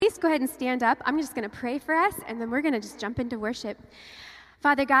go ahead and stand up. I'm just going to pray for us, and then we're going to just jump into worship.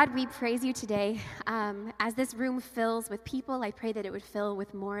 Father God, we praise you today. As this room fills with people, I pray that it would fill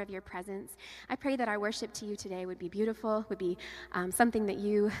with more of your presence. I pray that our worship to you today would be beautiful, would be something that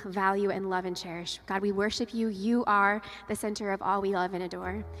you value and love and cherish. God, we worship you. You are the center of all we love and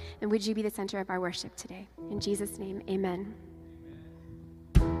adore. And would you be the center of our worship today? In Jesus' name, amen.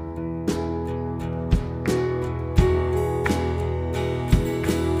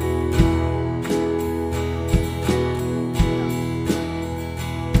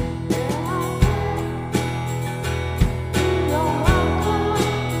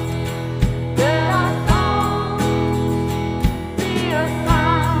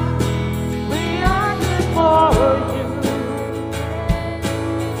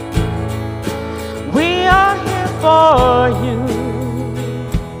 For you,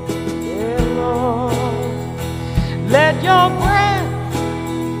 yeah, Lord. Let your breath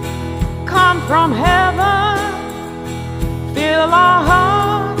come from heaven, fill our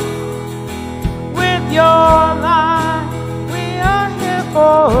hearts with your light. We are here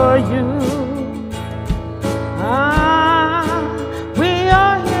for you. We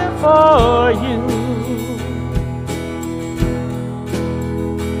are here for you.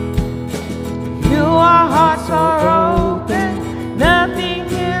 Our hearts are open, nothing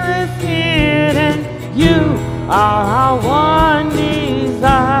here is hidden. You are our one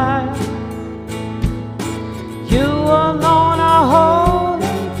desire. You alone are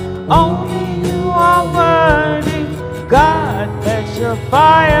holy, only you are worthy. God, let your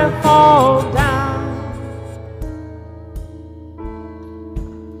fire fall down.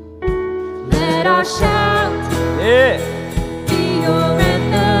 Let our shout be your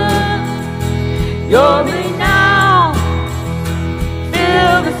anthem. Your renown,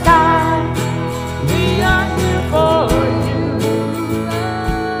 fill the sky. We are here for you.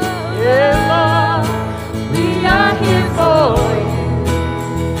 Yeah, Lord, we are here for you.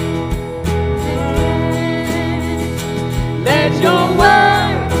 Let your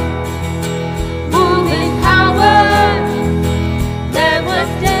word move in power. Let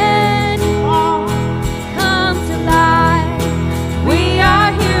what's dead come to life. We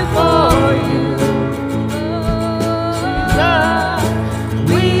are here for you.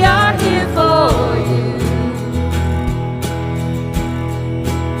 We are here for you.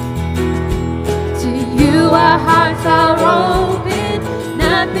 To you our hearts are open,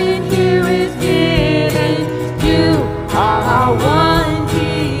 nothing here is hidden. You are our one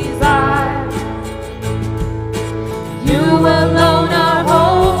desire. You alone are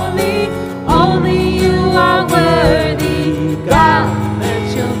holy, only you are worthy. God, let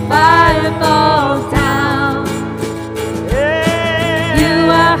your fire fall down.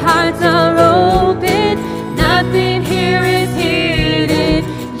 Our hearts are open, nothing here is hidden.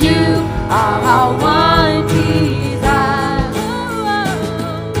 You are our one desire.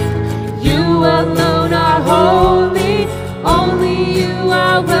 You alone are holy, only you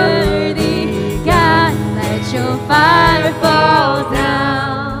are worthy. God, let your fire fall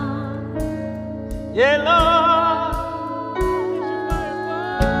down. Yeah, Lord.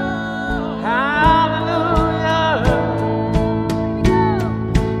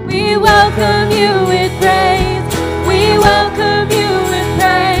 We welcome you with praise. We welcome you with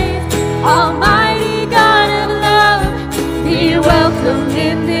praise. Almighty God of love, be welcomed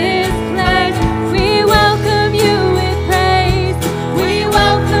in this place. We welcome you with praise. We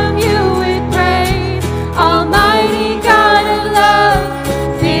welcome you with praise. Almighty God of love,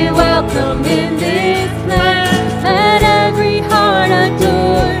 be welcomed in this place. Let every heart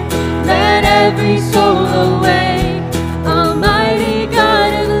adore. Let every soul awake. Almighty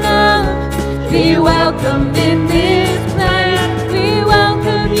God of love, be welcomed in this place. We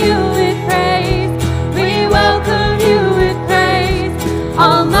welcome you with praise. We welcome you with praise.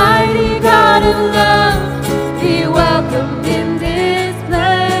 Almighty God of love, be welcomed in this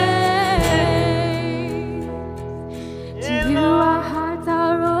place. To you our hearts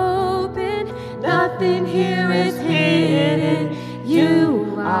are open, nothing here is hidden.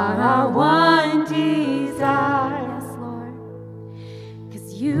 You are our one desire. Yes, Lord.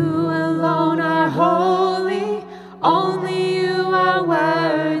 'Cause you alone are holy, only you are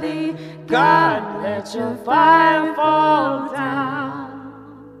worthy. God, let your fire fall down.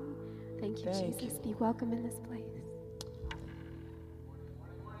 Thank you, Jesus. Be welcome in this place.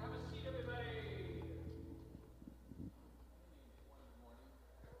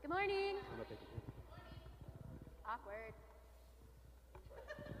 Good morning. Awkward.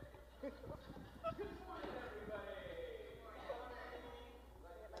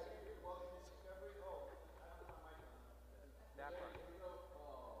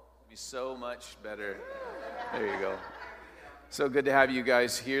 Be so much better. There you go. So good to have you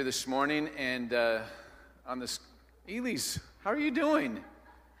guys here this morning. And on this, Elise, how are you doing?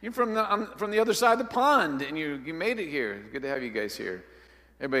 You're from the other side of the pond, and you made it here. Good to have you guys here.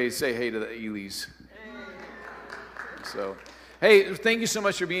 Everybody say hey to the Elise. So, hey, thank you so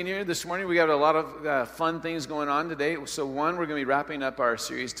much for being here this morning. We got a lot of fun things going on today. So one, we're going to be wrapping up our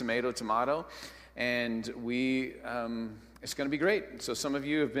series Tomayto Tomahto, and it's going to be great. So some of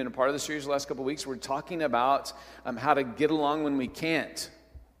you have been a part of the series the last couple of weeks. We're talking about how to get along when we can't.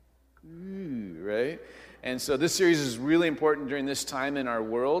 Right? And so this series is really important during this time in our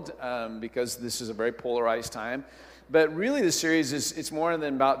world because this is a very polarized time. But really the series it's more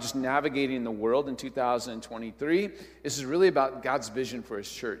than about just navigating the world in 2023. This is really about God's vision for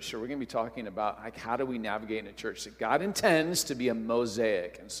his church. So we're going to be talking about how do we navigate in a church that God intends to be a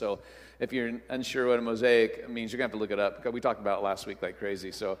mosaic. And so if you're unsure what a mosaic means, you're going to have to look it up because we talked about it last week like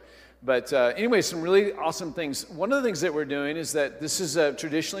crazy. But anyway, some really awesome things. One of the things that we're doing is that this is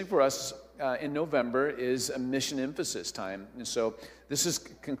traditionally for us in November is a mission emphasis time. And so this is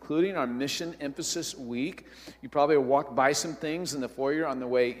concluding our mission emphasis week. You probably walked by some things in the foyer on the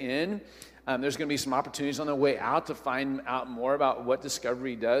way in. There's going to be some opportunities on the way out to find out more about what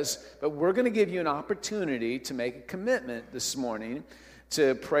Discovery does. But we're going to give you an opportunity to make a commitment this morning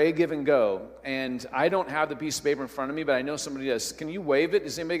to pray, give, and go. And I don't have the piece of paper in front of me, but I know somebody does. Can you wave it?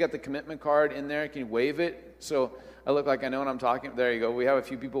 Does anybody got the commitment card in there? Can you wave it? So I look like I know what I'm talking. There you go. We have a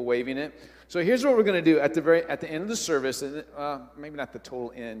few people waving it. So here's what we're going to do at the end of the service. Maybe not the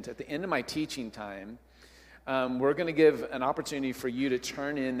total end. At the end of my teaching time, we're going to give an opportunity for you to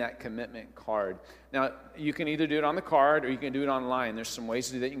turn in that commitment card. Now, you can either do it on the card or you can do it online. There's some ways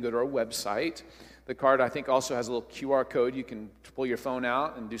to do that. You can go to our website. The card, I think, also has a little QR code. You can pull your phone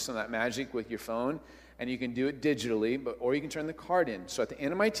out and do some of that magic with your phone, and you can do it digitally, or you can turn the card in. So at the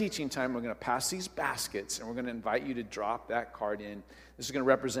end of my teaching time, we're going to pass these baskets, and we're going to invite you to drop that card in. This is going to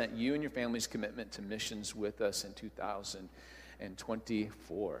represent you and your family's commitment to missions with us in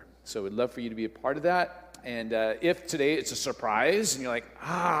 2024. So we'd love for you to be a part of that. And if today it's a surprise, and you're like,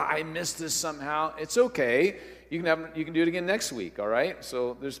 I missed this somehow, it's okay. You can do it again next week, all right?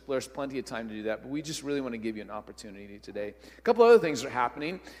 So there's plenty of time to do that, but we just really want to give you an opportunity today. A couple other things that are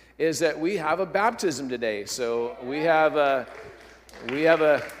happening is that we have a baptism today. So we have a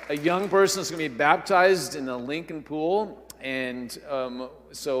young person that's going to be baptized in the Lincoln Pool, and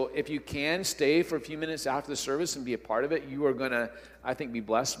so if you can stay for a few minutes after the service and be a part of it, you are going to, I think, be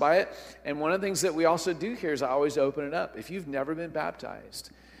blessed by it. And one of the things that we also do here is I always open it up. If you've never been baptized,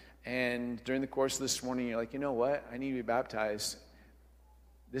 and during the course of this morning, you're like, you know what? I need to be baptized.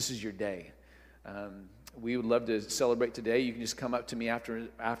 This is your day. We would love to celebrate today. You can just come up to me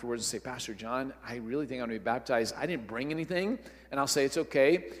afterwards and say, Pastor John, I really think I'm going to be baptized. I didn't bring anything. And I'll say, it's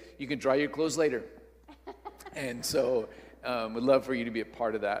okay. You can dry your clothes later. And so we'd love for you to be a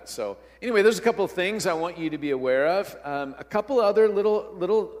part of that. So anyway, there's a couple of things I want you to be aware of. A couple other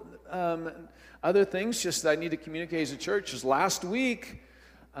little other things just that I need to communicate as a church is last week,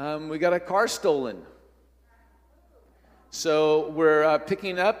 we got a car stolen. So we're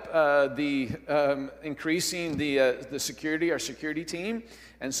picking up increasing the security, our security team.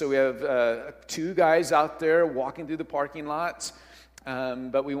 And so we have 2 guys out there walking through the parking lots.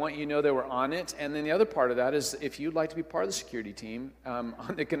 But we want you to know that we're on it. And then the other part of that is if you'd like to be part of the security team,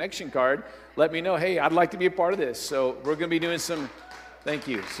 on the connection card, let me know, hey, I'd like to be a part of this. So we're going to be doing thank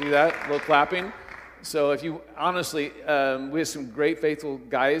you. See that? A little clapping. So if you, honestly, we have some great faithful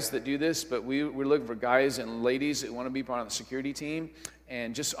guys that do this, but we're looking for guys and ladies that want to be part of the security team.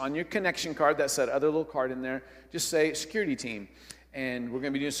 And just on your connection card, that's that other little card in there, just say security team. And we're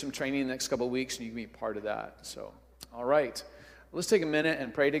going to be doing some training in the next couple of weeks, and you can be part of that. So, all right. Let's take a minute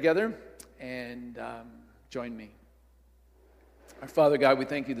and pray together, and join me. Our Father God, we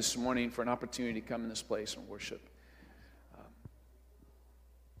thank you this morning for an opportunity to come in this place and worship.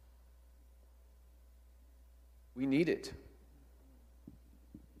 We need it.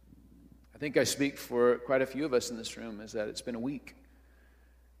 I think I speak for quite a few of us in this room, is that it's been a week.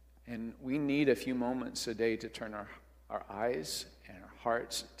 And we need a few moments a day to turn our eyes and our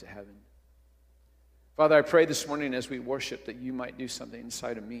hearts to heaven. Father, I pray this morning as we worship that you might do something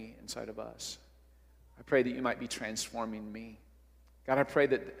inside of me, inside of us. I pray that you might be transforming me. God, I pray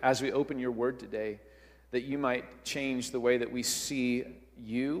that as we open your word today, that you might change the way that we see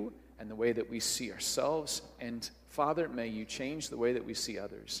you and the way that we see ourselves. And Father, may you change the way that we see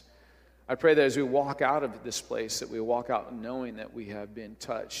others. I pray that as we walk out of this place, that we walk out knowing that we have been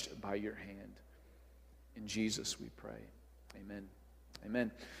touched by your hand. In Jesus we pray. Amen.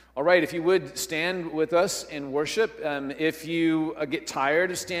 Amen. All right, if you would stand with us in worship. If you get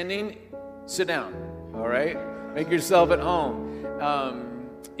tired of standing, sit down. All right? Make yourself at home.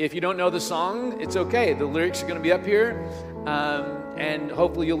 If you don't know the song, it's okay. The lyrics are going to be up here, and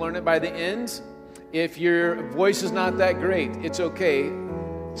hopefully you'll learn it by the end. If your voice is not that great, it's okay.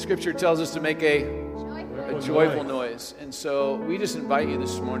 Scripture tells us to make a joyful noise. And so we just invite you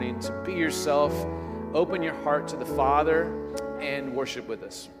this morning to be yourself, open your heart to the Father, and worship with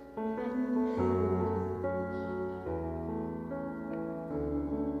us.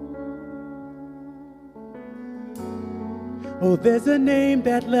 Oh, there's a name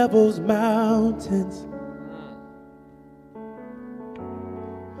that levels mountains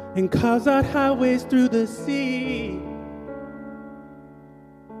and carves out highways through the sea.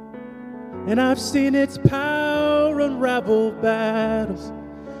 And I've seen its power unravel battles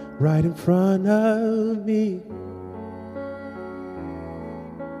right in front of me.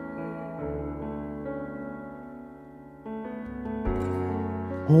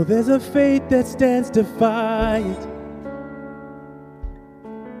 Oh, there's a faith that stands defiant.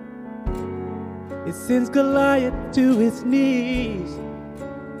 It sends Goliath to his knees.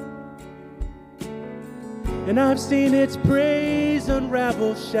 And I've seen its praise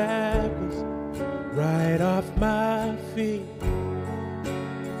unravel shackles right off my feet.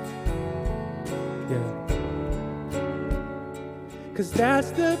 Yeah. 'Cause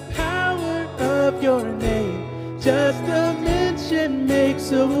that's the power of your name. Just a mention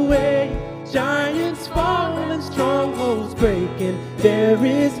makes a way. Giants fall and strongholds breaking. There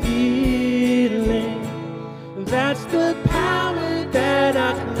is healing. That's the power that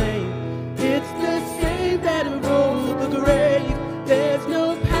I claim. It's the same that rolled the grave. There's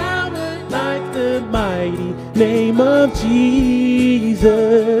no power like the mighty name of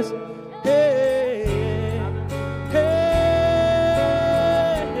Jesus. Hey, hey,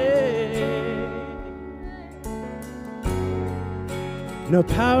 hey. No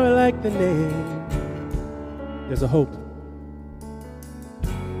power like the name. There's a hope.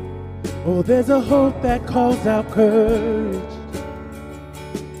 Oh, there's a hope that calls out courage.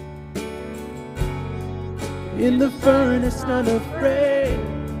 In the furnace, unafraid.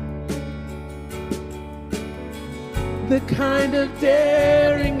 The kind of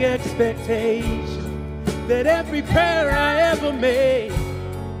daring expectation that every prayer I ever made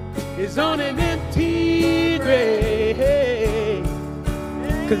is on an empty grave.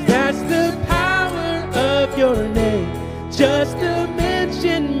 'Cause that's the power of your name. Just a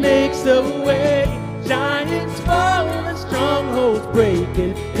mention makes a way. Giants fall and strongholds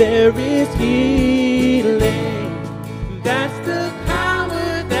breaking. There is healing. That's the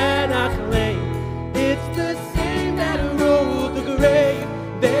power that I claim. It's the same that rolled the grave.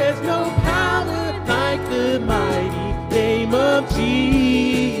 There's no power like the mighty name of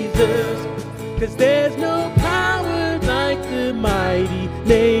Jesus. 'Cause there's no power like the mighty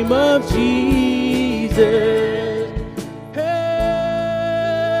name of Jesus.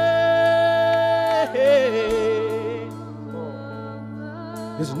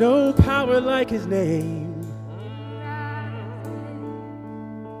 There's no power like his name.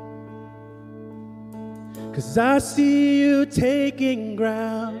 'Cause I see you taking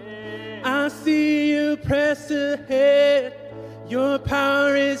ground. I see you press ahead. Your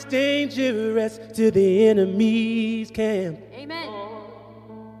power is dangerous to the enemy's camp. Amen.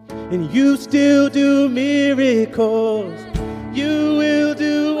 And you still do miracles. You will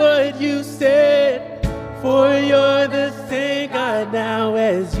do what you said. For you're the same God now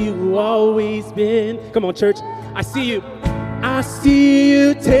as you always been. Come on, church. I see you. I see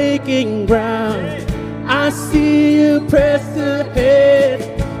you taking ground. I see you press ahead.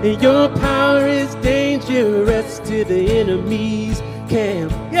 And your power is dangerous to the enemy's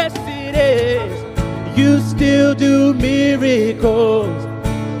camp. Yes, it is. You still do miracles.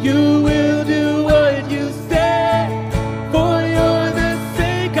 You will do what you said. For you're the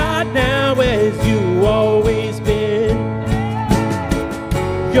same God now as you always been.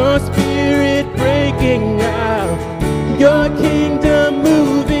 Your spirit breaking out. Your kingdom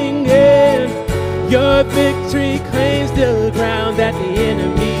moving in. Your victory claims the ground that the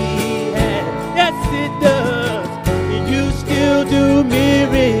enemy had. Yes, it does. You still do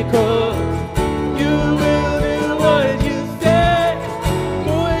miracles. You will do what you said.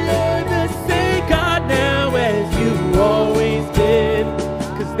 For you're the same God now as you always been.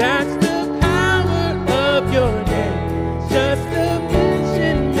 'Cause that's the power of your name. Just the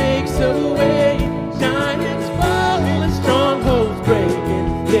mention makes a way. Giants fall and strongholds breaking.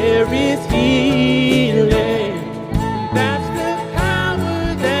 There is healing.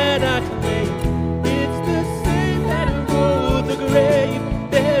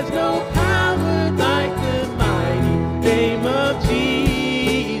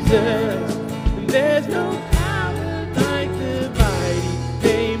 Jesus. And there's no power like the mighty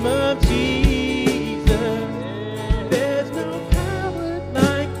name of Jesus. There's no power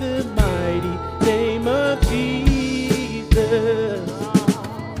like the mighty name of Jesus.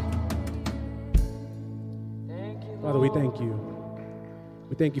 Father, we thank you.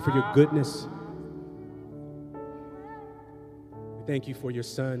 We thank you for your goodness. We thank you for your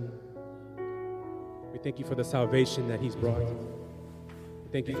Son. We thank you for the salvation that he's brought. We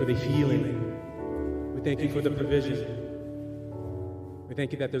thank you for the healing. We thank you for the provision. We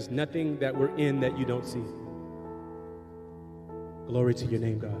thank you that there's nothing that we're in that you don't see. Glory to your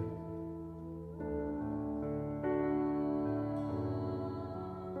name, God.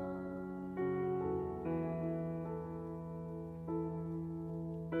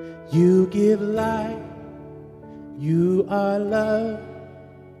 You give light, you are love,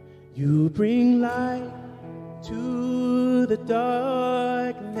 you bring light to the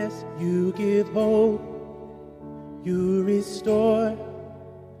darkness, you give hope, you restore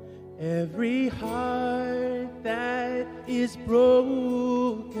every heart that is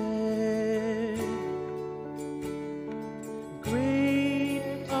broken. Great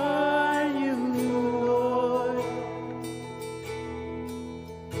are you, Lord.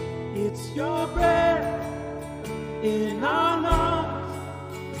 It's your breath in our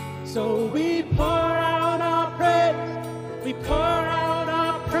lungs, so we pour out our praise. We pour out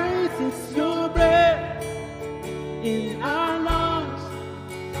our praise. It's your breath in our lungs,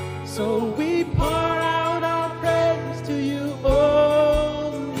 so we pour out our praise to you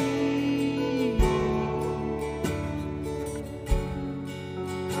only.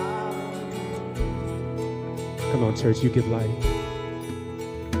 Come on, church, you give light.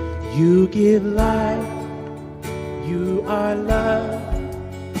 You give life, you are love,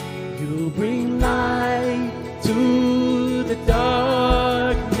 you bring light to the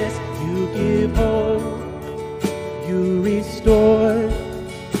darkness, you give hope, you restore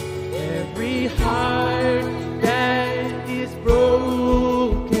every heart that is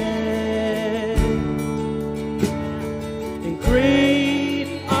broken. And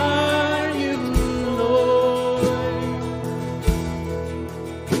great are you, Lord.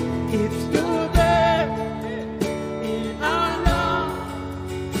 It's your breath in our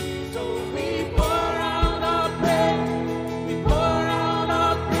lungs, so we pour out our praise. We pour out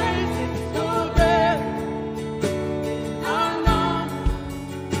our praise. It's your breath in our lungs,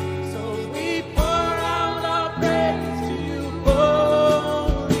 so we pour out our praise to you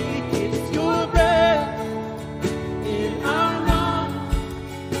only. It's your breath in our lungs,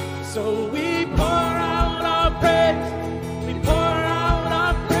 so we pour out our praise. We pour out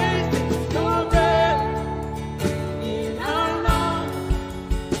our praise. It's your breath in our lungs,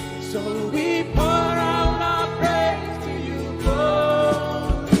 so we pour out our praise to you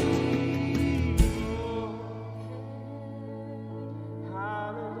only.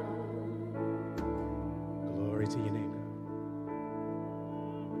 Glory to your name, God.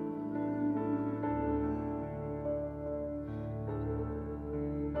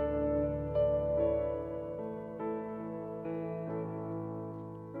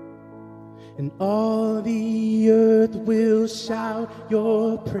 And all the earth will shout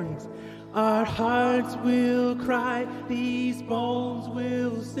your praise. Our hearts will cry, these bones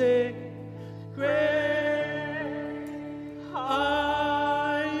will sing. Great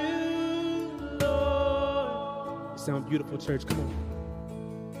are you, Lord. You sound beautiful, church. Come on.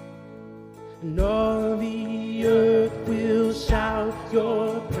 And all the earth will shout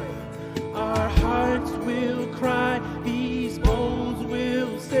your praise. Our hearts will cry, these bones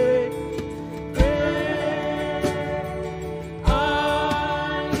will sing. Great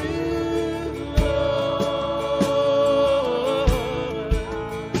are you, Lord.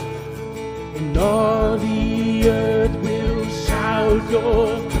 And all the earth will shout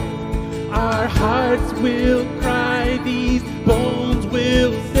your praise. Our hearts will cry, these bones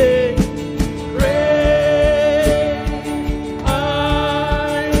will sing. Great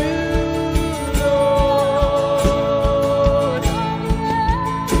are you, Lord.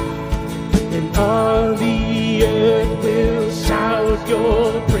 And all the earth will shout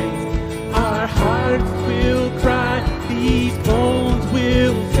your praise. Our hearts will cry, these bones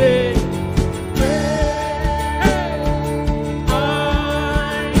will sing. Great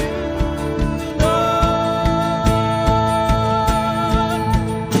are you, Lord.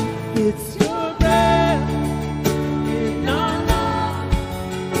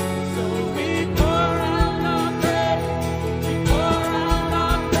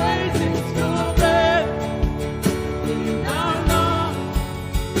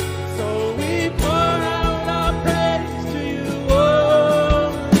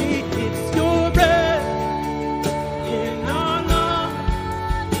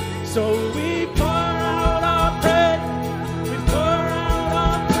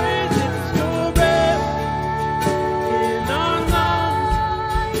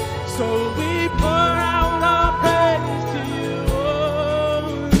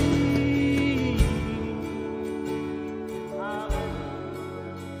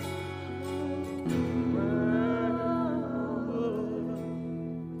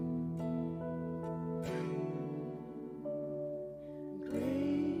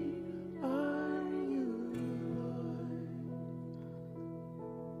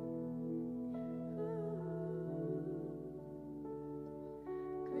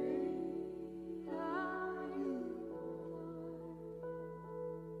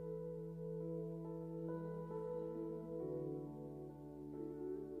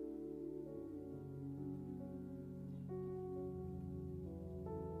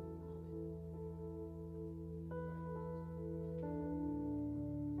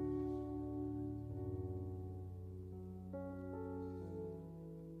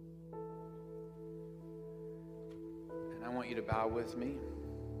 to bow with me?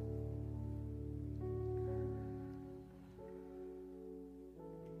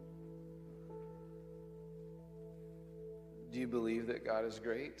 Do you believe that God is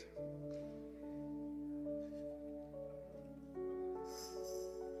great?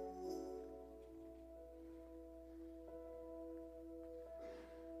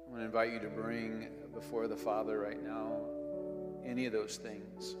 I want to invite you to bring before the Father right now any of those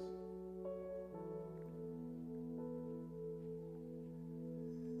things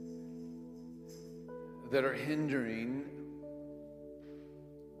that are hindering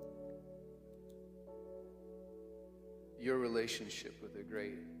your relationship with a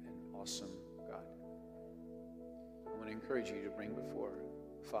great and awesome God. I want to encourage you to bring before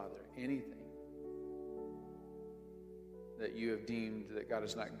the Father anything that you have deemed that God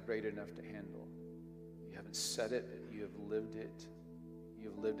is not great enough to handle. You haven't said it, you have lived it. You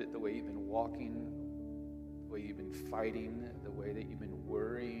have lived it the way you've been walking, the way you've been fighting, the way that you've been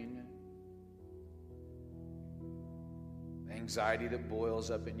worrying. The anxiety that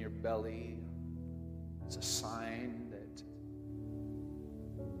boils up in your belly is a sign that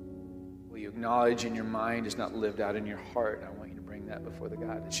what you acknowledge in your mind is not lived out in your heart. I want you to bring that before the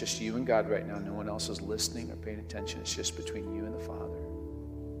God. It's just you and God right now. No one else is listening or paying attention. It's just between you and the Father.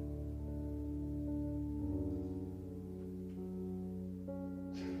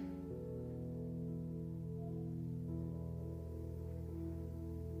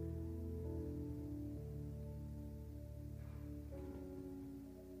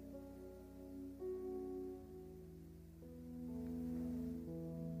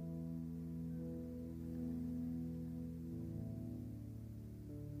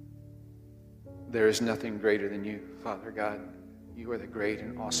 There is nothing greater than you, Father God. You are the great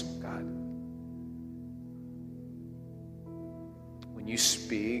and awesome God. When you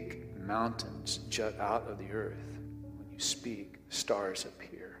speak, mountains jut out of the earth. When you speak, stars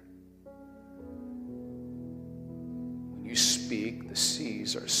appear. When you speak, the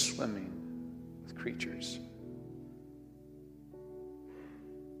seas are swimming with creatures.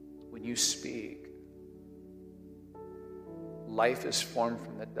 When you speak, life is formed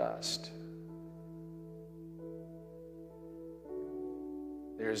from the dust.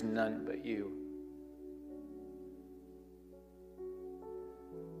 There is none but you.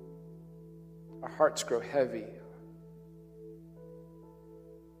 Our hearts grow heavy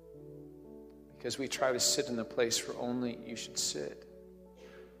because we try to sit in the place where only you should sit.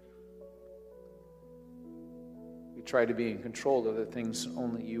 We try to be in control of the things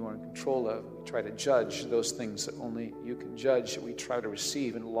only you are in control of. We try to judge those things that only you can judge, that we try to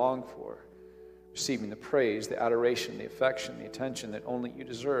receive and long for. Receiving the praise, the adoration, the affection, the attention that only you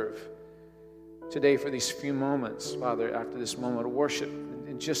deserve. Today, for these few moments, Father, after this moment of worship,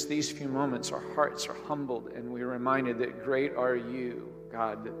 in just these few moments, our hearts are humbled and we are reminded that great are you,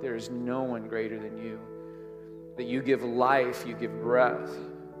 God, that there is no one greater than you, that you give life, you give breath,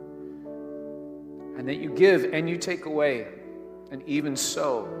 and that you give and you take away. And even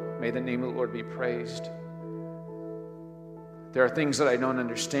so, may the name of the Lord be praised. There are things that I don't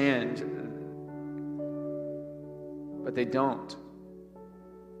understand, but they don't.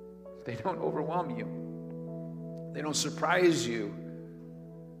 They don't overwhelm you. They don't surprise you.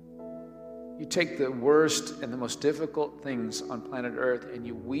 You take the worst and the most difficult things on planet Earth and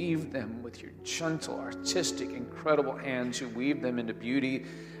you weave them with your gentle, artistic, incredible hands. You weave them into beauty.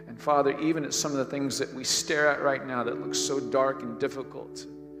 And Father, even at some of the things that we stare at right now that look so dark and difficult,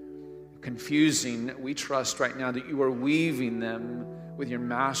 confusing, we trust right now that you are weaving them with your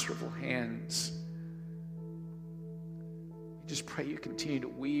masterful hands. Just pray you continue to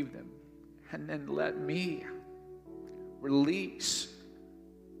weave them and then let me release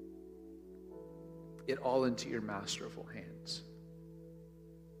it all into your masterful hands.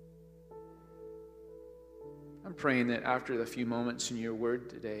 I'm praying that after the few moments in your word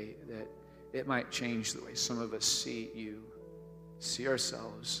today, that it might change the way some of us see you, see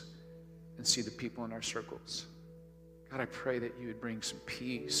ourselves, and see the people in our circles. God, I pray that you would bring some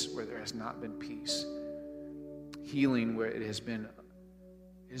peace where there has not been peace. Healing where it has been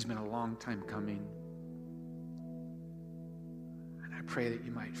a long time coming. And I pray that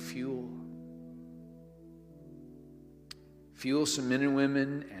you might fuel some men and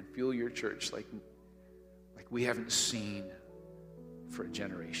women and fuel your church like we haven't seen for a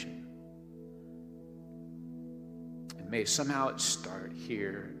generation. And may somehow it start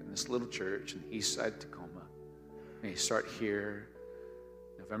here in this little church in the east side of Tacoma. May it start here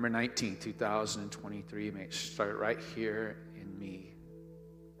November 19, 2023, may it start right here in me.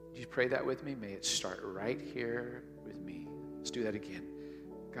 Would you pray that with me? May it start right here with me. Let's do that again.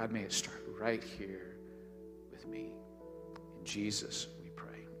 God, may it start right here with me. In Jesus, we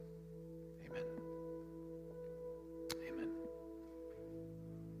pray. Amen. Amen.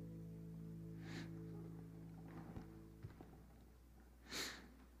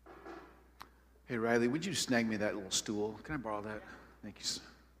 Hey, Riley, would you snag me that little stool? Can I borrow that? Thank you.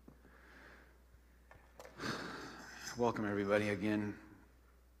 Welcome, everybody, again.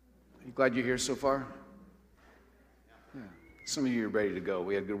 Are you glad you're here so far? Yeah. Some of you are ready to go.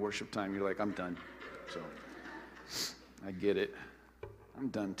 We had good worship time. You're like, I'm done. So I get it. I'm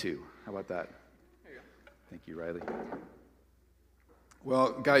done too. How about that? There you go. Thank you, Riley.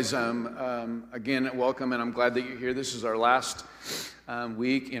 Well, guys, again, welcome, and I'm glad that you're here. This is our last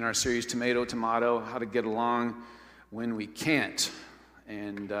week in our series, Tomayto Tomahto, how to get along when we can't.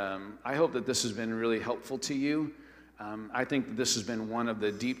 And I hope that this has been really helpful to you. I think that this has been one of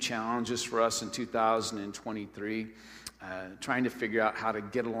the deep challenges for us in 2023, trying to figure out how to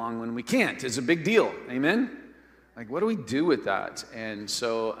get along when we can't. It's a big deal, amen? Like, what do we do with that? And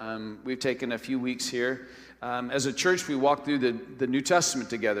so we've taken a few weeks here. As a church, we walk through the New Testament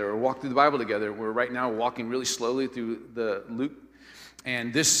together, or walk through the Bible together. We're right now walking really slowly through the Luke.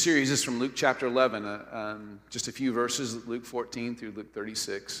 And this series is from Luke chapter 11, just a few verses, Luke 14 through Luke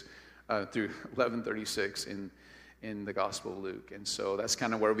 36, through 11:36 in the Gospel of Luke. And so that's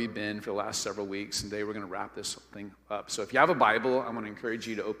kind of where we've been for the last several weeks. And today we're going to wrap this thing up. So if you have a Bible, I'm going to encourage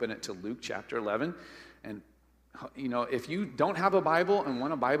you to open it to Luke chapter 11. And, you know, if you don't have a Bible and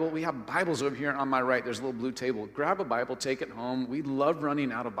want a Bible, we have Bibles over here on my right. There's a little blue table. Grab a Bible, take it home. We love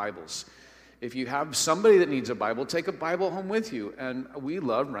running out of Bibles. If you have somebody that needs a Bible, take a Bible home with you. And we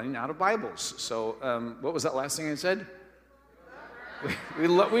love running out of Bibles. So what was that last thing I said? We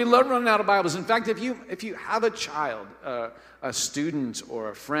love running out of Bibles. In fact, if you have a child, a student or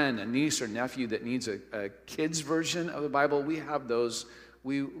a friend, a niece or nephew that needs a kid's version of the Bible, we have those.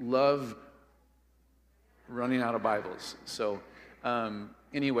 We love running out of Bibles. So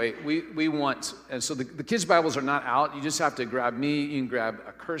anyway, we want, and so the kids' Bibles are not out. You just have to grab me. You can grab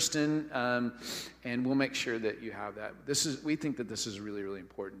a Kirsten, and we'll make sure that you have that. We think that this is really, really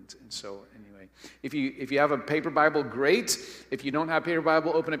important. And so anyway, if you have a paper Bible, great. If you don't have a paper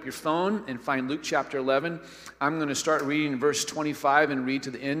Bible, open up your phone and find Luke chapter 11. I'm going to start reading verse 25 and read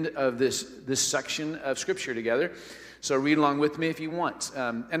to the end of this section of Scripture together. So read along with me if you want.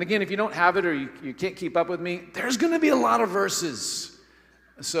 And again, if you don't have it or you can't keep up with me, there's going to be a lot of verses.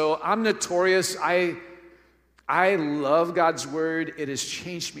 So I'm notorious. I love God's Word. It has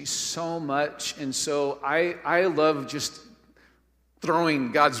changed me so much. And so I love just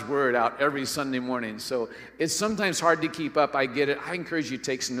throwing God's Word out every Sunday morning. So it's sometimes hard to keep up. I get it. I encourage you to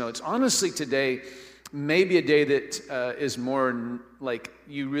take some notes. Honestly, today may be a day that is more like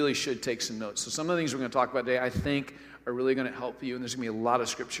you really should take some notes. So some of the things we're going to talk about today, I think, are really going to help you, and there's going to be a lot of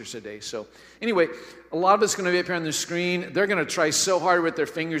scriptures today. So anyway, a lot of it's going to be up here on the screen. They're going to try so hard with their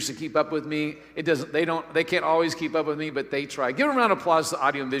fingers to keep up with me. They can't always keep up with me, but they try. Give a round of applause to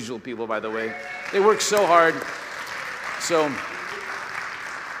audio and visual people, by the way. They work so hard. So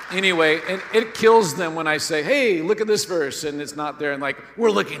anyway, and it kills them when I say, hey, look at this verse, and it's not there, and like, we're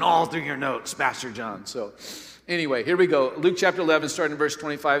looking all through your notes, Pastor John. So anyway, here we go. Luke chapter 11, starting in verse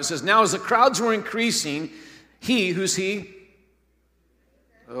 25. It says, now as the crowds were increasing, who's he?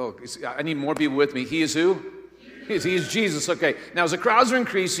 Oh, I need more people with me. He is who? He is Jesus. Okay. Now, as the crowds are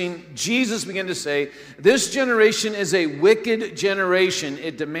increasing, Jesus began to say, this generation is a wicked generation.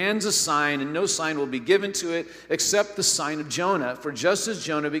 It demands a sign, and no sign will be given to it except the sign of Jonah. For just as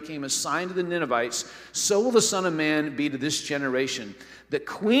Jonah became a sign to the Ninevites, so will the Son of Man be to this generation. The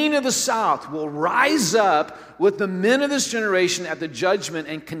queen of the south will rise up with the men of this generation at the judgment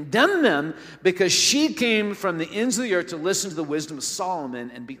and condemn them, because she came from the ends of the earth to listen to the wisdom of Solomon,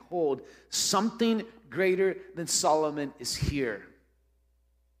 and behold, something greater than Solomon is here.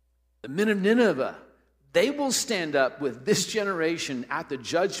 The men of Nineveh, they will stand up with this generation at the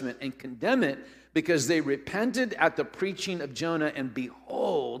judgment and condemn it, because they repented at the preaching of Jonah, and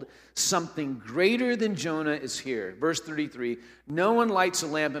behold, something greater than Jonah is here. Verse 33, no one lights a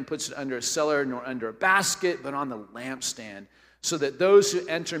lamp and puts it under a cellar, nor under a basket, but on the lampstand, so that those who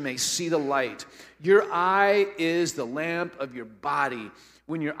enter may see the light. Your eye is the lamp of your body.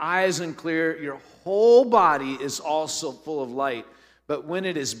 When your eye is unclear, your whole body is also full of light. But when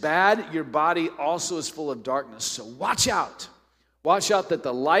it is bad, your body also is full of darkness. So watch out. Watch out that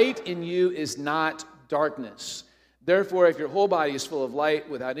the light in you is not darkness. Therefore, if your whole body is full of light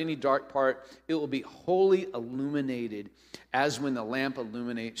without any dark part, it will be wholly illuminated, as when the lamp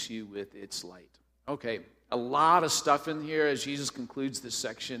illuminates you with its light. Okay, a lot of stuff in here as Jesus concludes this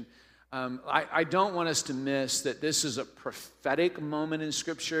section. I don't want us to miss that this is a prophetic moment in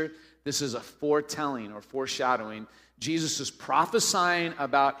Scripture. This is a foretelling or foreshadowing. Jesus is prophesying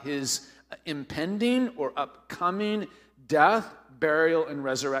about his impending or upcoming death, burial, and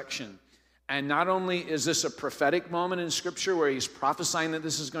resurrection. And not only is this a prophetic moment in Scripture where he's prophesying that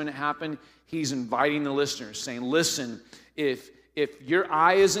this is going to happen, he's inviting the listeners, saying, listen, if your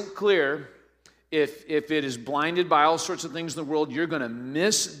eye isn't clear, if it is blinded by all sorts of things in the world, you're going to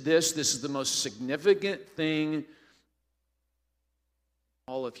miss this. This is the most significant thing in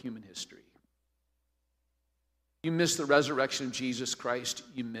all of human history. You miss the resurrection of Jesus Christ,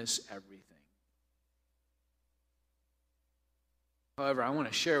 you miss everything. However, I want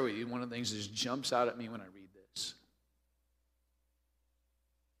to share with you one of the things that just jumps out at me when I read this.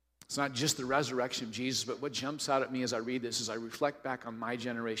 It's not just the resurrection of Jesus, but what jumps out at me as I read this is I reflect back on my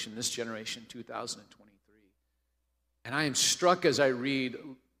generation, this generation, 2023. And I am struck as I read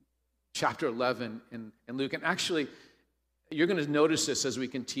chapter 11 in Luke. And actually, you're going to notice this as we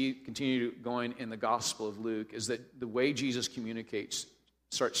continue going in the Gospel of Luke, is that the way Jesus communicates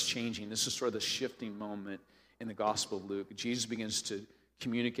starts changing. This is sort of the shifting moment in the Gospel of Luke. Jesus begins to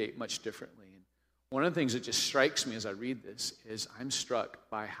communicate much differently. And one of the things that just strikes me as I read this is I'm struck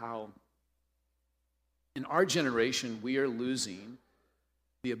by how in our generation we are losing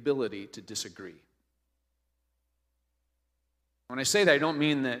the ability to disagree. When I say that, I don't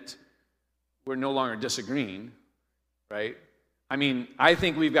mean that we're no longer disagreeing, right? I mean, I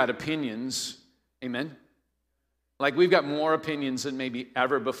think we've got opinions, amen? Like we've got more opinions than maybe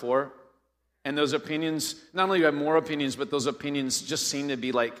ever before. And those opinions, not only do we have more opinions, but those opinions just seem to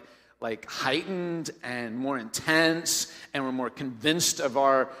be like heightened and more intense, and we're more convinced of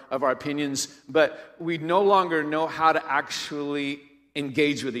our opinions. But we no longer know how to actually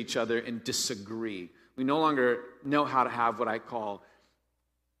engage with each other and disagree. We no longer know how to have what I call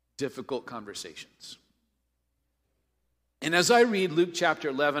difficult conversations. And as I read Luke chapter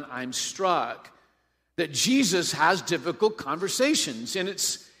 11, I'm struck that Jesus has difficult conversations.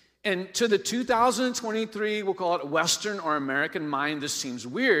 And to the 2023, we'll call it Western or American mind, this seems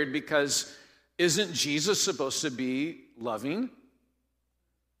weird because isn't Jesus supposed to be loving?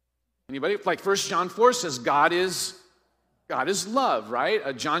 Anybody? Like 1 John 4 says God is love,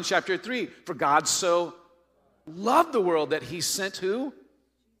 right? John chapter 3, for God so loved the world that he sent who?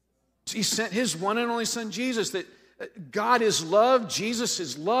 He sent his one and only son Jesus. That God is love. Jesus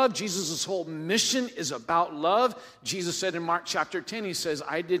is love. Jesus' whole mission is about love. Jesus said in Mark chapter 10, he says,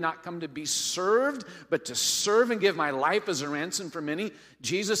 I did not come to be served, but to serve and give my life as a ransom for many.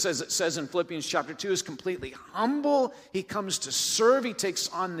 Jesus, as it says in Philippians chapter 2, is completely humble. He comes to serve. He takes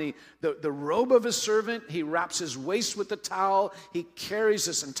on the robe of a servant. He wraps his waist with a towel. He carries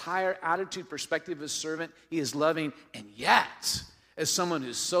this entire attitude, perspective of a servant. He is loving. And yet, as someone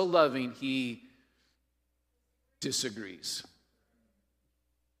who's so loving, he disagrees.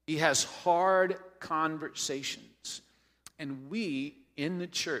 He has hard conversations. And we in the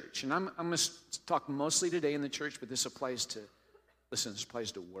church, and I'm going to talk mostly today in the church, but this applies to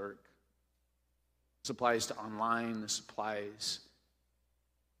work. This applies to online. This applies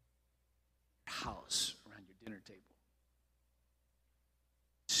to house, around your dinner table.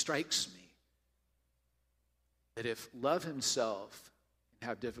 It strikes me that if love himself can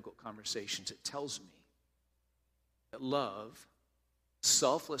have difficult conversations, it tells me that love,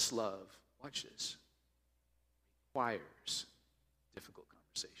 selfless love, watch this, requires difficult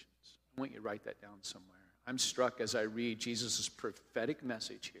conversations. I want you to write that down somewhere. I'm struck as I read Jesus' prophetic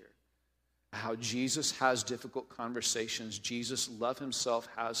message here, how Jesus has difficult conversations. Jesus, love himself,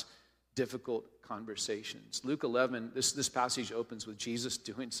 has difficult conversations. Luke 11, this passage opens with Jesus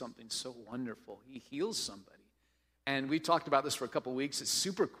doing something so wonderful. He heals somebody. And we talked about this for a couple weeks. It's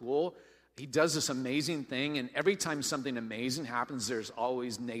super cool. He does this amazing thing, and every time something amazing happens, there's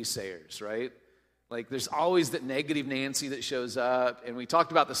always naysayers, right? Like there's always that negative Nancy that shows up. And we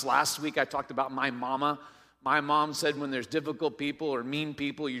talked about this last week. I talked about my mama. My mom said when there's difficult people or mean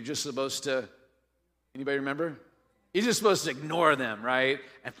people, you're just supposed to, anybody remember? You're just supposed to ignore them, right?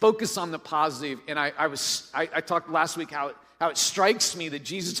 And focus on the positive. And I talked last week how it strikes me that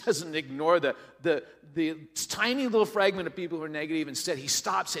Jesus doesn't ignore the tiny little fragment of people who are negative. Instead, he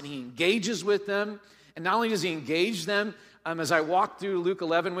stops and he engages with them. And not only does he engage them, as I walk through Luke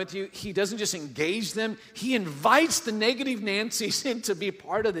 11 with you, he doesn't just engage them. He invites the negative Nancys in to be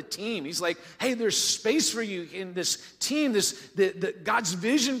part of the team. He's like, hey, there's space for you in this team. God's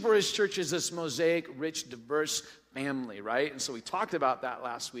vision for his church is this mosaic, rich, diverse family, right? And so we talked about that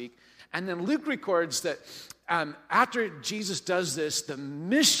last week. And then Luke records that after Jesus does this, the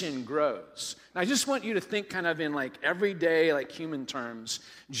mission grows. Now, I just want you to think kind of in like everyday, like human terms.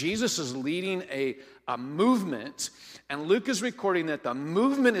 Jesus is leading a movement, and Luke is recording that the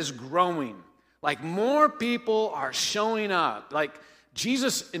movement is growing. Like more people are showing up. Like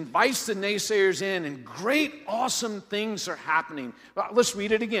Jesus invites the naysayers in and great, awesome things are happening. Let's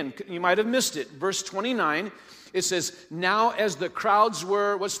read it again. You might have missed it. Verse 29, it says, now as the crowds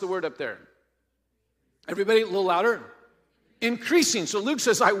were, what's the word up there? Everybody, a little louder. Increasing. So Luke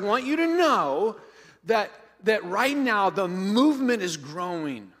says, I want you to know that right now the movement is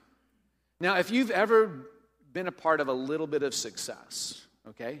growing. Now, if you've ever been a part of a little bit of success,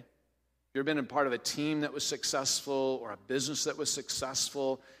 okay? If you've been a part of a team that was successful or a business that was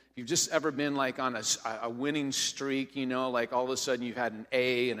successful, if you've just ever been like on a winning streak, you know, like all of a sudden you've had an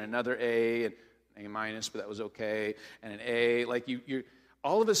A and another A and A minus, but that was okay, and an A, like you're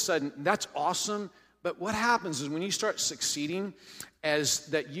all of a sudden, that's awesome. But what happens is when you start succeeding, as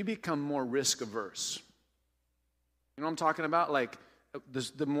that you become more risk averse. You know what I'm talking about? Like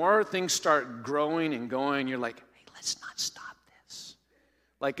the more things start growing and going, you're like, hey, let's not stop this.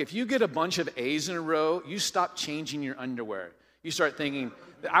 Like if you get a bunch of A's in a row, you stop changing your underwear. You start thinking,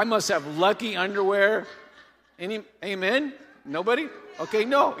 I must have lucky underwear. Amen? Nobody? Okay,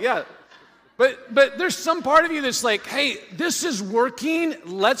 no, yeah. But there's some part of you that's like, hey, this is working.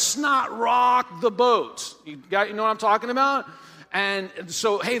 Let's not rock the boat. You know what I'm talking about? And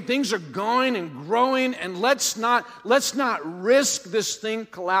so, hey, things are going and growing, and let's not risk this thing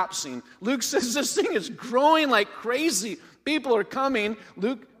collapsing. Luke says this thing is growing like crazy. People are coming.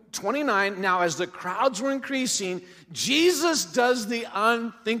 Luke 29, now as the crowds were increasing, Jesus does the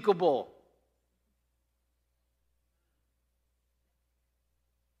unthinkable.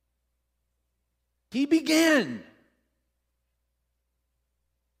 He began.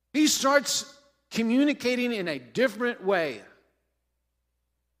 He starts communicating in a different way.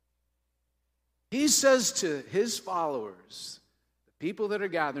 He says to his followers, the people that are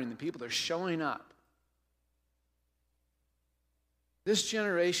gathering, the people that are showing up, this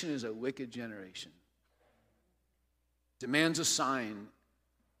generation is a wicked generation. Demands a sign.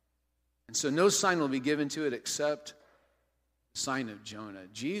 And so no sign will be given to it except the sign of Jonah.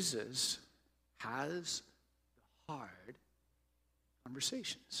 Jesus has the hard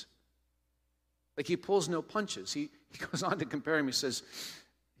conversations. Like he pulls no punches. He goes on to compare him.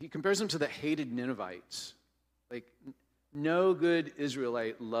 He compares them to the hated Ninevites. Like no good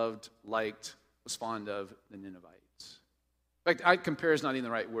Israelite liked, was fond of the Ninevites. In fact, compare is not even the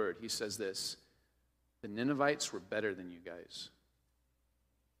right word. He says this, the Ninevites were better than you guys.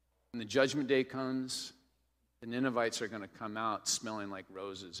 When the judgment day comes, the Ninevites are going to come out smelling like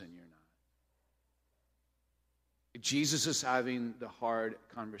roses and you're not. Jesus is having the hard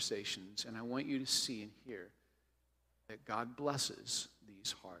conversations, and I want you to see and hear that God blesses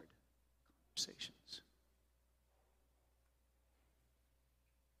these hard conversations.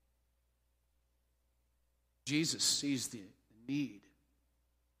 Jesus sees the need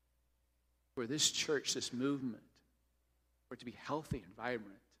for this church, this movement, for it to be healthy and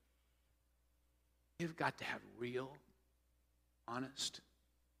vibrant. You've got to have real, honest,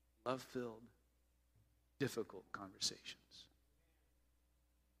 love-filled, difficult conversations.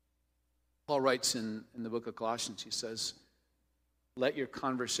 Paul writes in the book of Colossians, he says, let your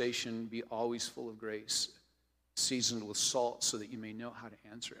conversation be always full of grace, seasoned with salt, so that you may know how to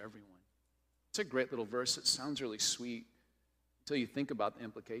answer everyone. It's a great little verse. It sounds really sweet until you think about the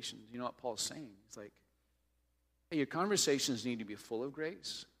implications. You know what Paul's saying? It's like, hey, your conversations need to be full of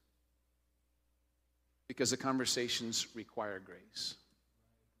grace because the conversations require grace.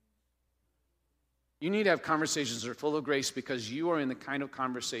 You need to have conversations that are full of grace because you are in the kind of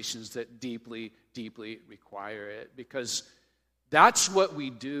conversations that deeply, deeply require it. Because that's what we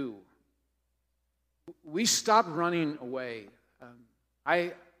do. We stop running away.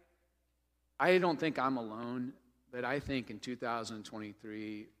 I don't think I'm alone, but I think in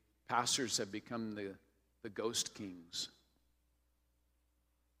 2023, pastors have become the ghost kings.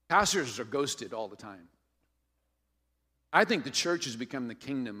 Pastors are ghosted all the time. I think the church has become the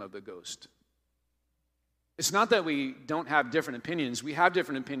kingdom of the ghost. It's not that we don't have different opinions. We have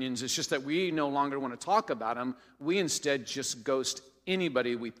different opinions. It's just that we no longer want to talk about them. We instead just ghost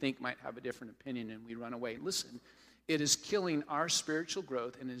anybody we think might have a different opinion, and we run away. Listen, it is killing our spiritual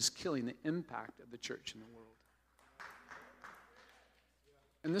growth, and it is killing the impact of the church in the world.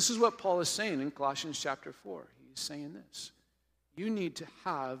 And this is what Paul is saying in Colossians chapter 4. He's saying this. You need to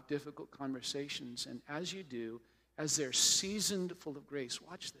have difficult conversations, and as you do, as they're seasoned full of grace,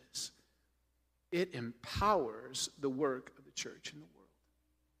 watch this. It empowers the work of the church in the world.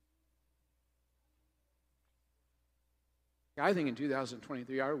 I think in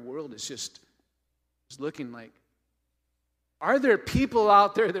 2023, our world is looking like, are there people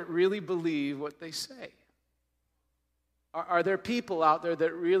out there that really believe what they say? Are there people out there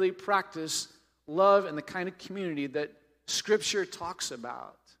that really practice love and the kind of community that Scripture talks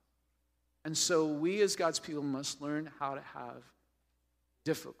about. And so we as God's people must learn how to have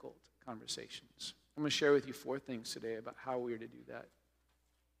difficult conversations. I'm going to share with you 4 things today about how we are to do that.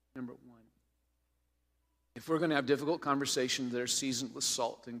 Number 1, if we're going to have difficult conversations that are seasoned with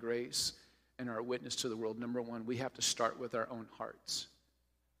salt and grace and are a witness to the world, number 1, we have to start with our own hearts.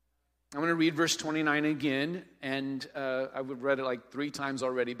 I'm going to read verse 29 again, and I've read it like 3 times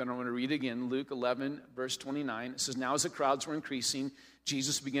already, but I'm going to read it again. Luke 11, verse 29. It says, "Now as the crowds were increasing,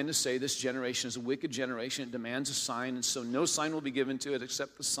 Jesus began to say, 'This generation is a wicked generation. It demands a sign, and so no sign will be given to it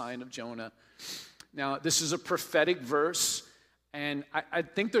except the sign of Jonah.'" Now, this is a prophetic verse, and I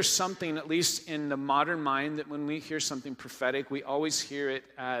think there's something, at least in the modern mind, that when we hear something prophetic, we always hear it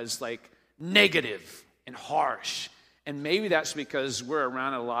as like negative and harsh. And maybe that's because we're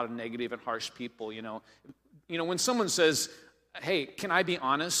around a lot of negative and harsh people, you know. When someone says, "Hey, can I be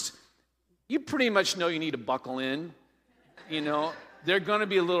honest?" You pretty much know you need to buckle in, They're going to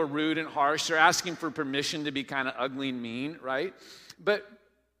be a little rude and harsh. They're asking for permission to be kind of ugly and mean, right? But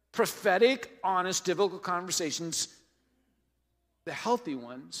prophetic, honest, difficult conversations, the healthy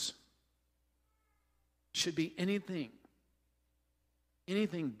ones, should be anything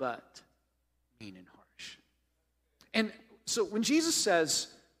but mean and harsh. And so when Jesus says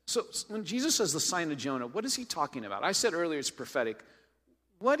the sign of Jonah, what is he talking about? I said earlier it's prophetic.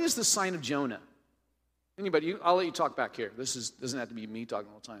 What is the sign of Jonah? Anybody? I'll let you talk back here. Doesn't have to be me talking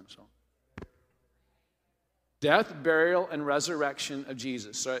all the time. Death, burial, and resurrection of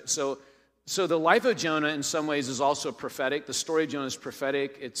Jesus. Right? So the life of Jonah in some ways is also prophetic. The story of Jonah is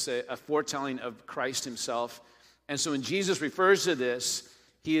prophetic. It's a foretelling of Christ himself. And so when Jesus refers to this,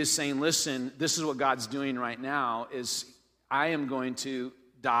 he is saying, listen, this is what God's doing right now, is I am going to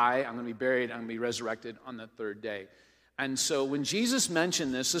die, I'm going to be buried, I'm going to be resurrected on the 3rd day. And so when Jesus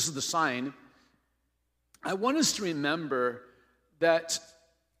mentioned this is the sign, I want us to remember that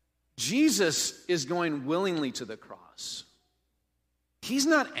Jesus is going willingly to the cross. He's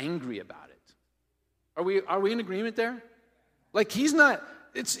not angry about it. Are we in agreement there? Like he's not,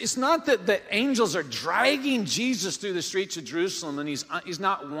 it's not that the angels are dragging Jesus through the streets of Jerusalem and he's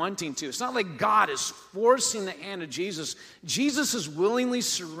not wanting to. It's not like God is forcing the hand of Jesus. Jesus is willingly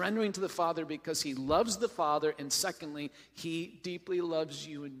surrendering to the Father because he loves the Father, and secondly, he deeply loves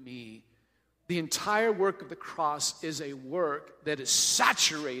you and me. The entire work of the cross is a work that is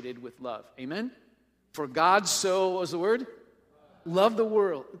saturated with love. Amen? For God so, what was the word? Loved the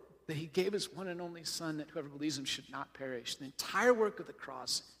world, that he gave his one and only Son, that whoever believes him should not perish. The entire work of the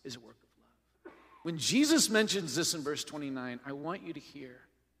cross is a work of love. When Jesus mentions this in verse 29, I want you to hear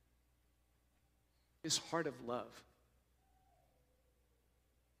his heart of love.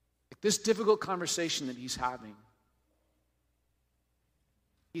 Like this difficult conversation that he's having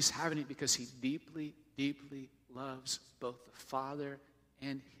it because he deeply, deeply loves both the Father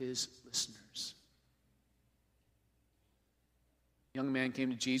and his listeners. A young man came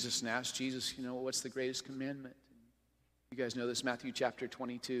to Jesus and asked Jesus, what's the greatest commandment? You guys know this, Matthew chapter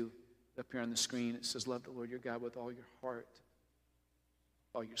 22, up here on the screen. It says, love the Lord your God with all your heart,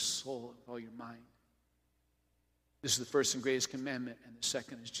 all your soul, with all your mind. This is the first and greatest commandment, and the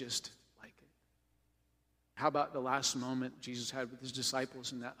second is just like it. How about the last moment Jesus had with his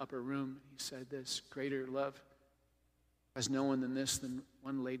disciples in that upper room? He said this, greater love has no one than this, than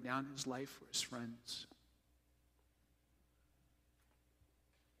one laid down his life for his friends.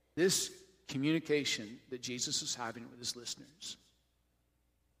 This communication that Jesus is having with his listeners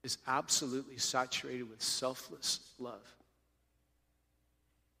is absolutely saturated with selfless love.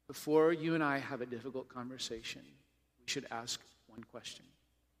 Before you and I have a difficult conversation, we should ask one question.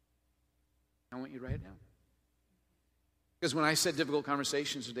 I want you to write it down. Because when I said difficult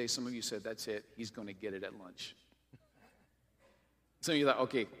conversations today, some of you said, that's it, he's going to get it at lunch. Some of you thought,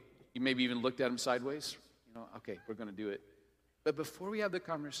 okay, you maybe even looked at him sideways. Okay, we're going to do it. But before we have the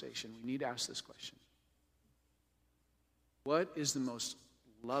conversation, we need to ask this question. What is the most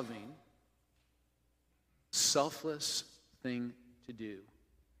loving, selfless thing to do?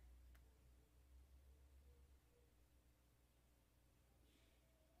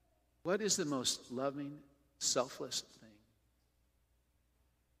 What is the most loving, selfless thing?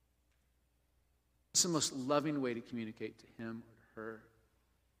 What's the most loving way to communicate to him or to her?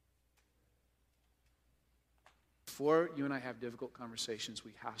 Before you and I have difficult conversations,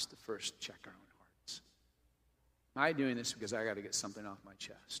 we have to first check our own hearts. Am I doing this because I got to get something off my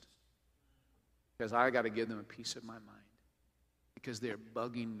chest? Because I got to give them a piece of my mind? Because they're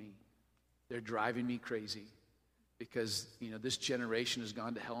bugging me. They're driving me crazy. Because, this generation has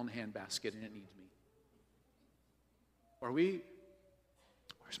gone to hell in a handbasket and it needs me. Or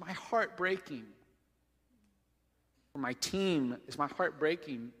is my heart breaking For my team, is my heart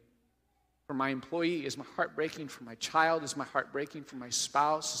breaking? For my employee, is my heart breaking? For my child, is my heart breaking? For my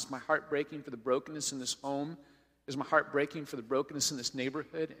spouse, is my heart breaking for the brokenness in this home? Is my heart breaking for the brokenness in this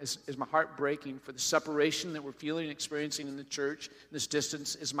neighborhood? Is my heart breaking for the separation that we're feeling and experiencing in the church, this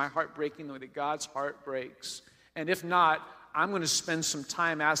distance? Is my heart breaking the way that God's heart breaks? And if not, I'm going to spend some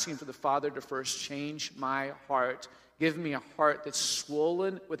time asking for the Father to first change my heart. Give me a heart that's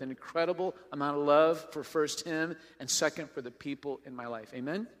swollen with an incredible amount of love for first Him and second for the people in my life.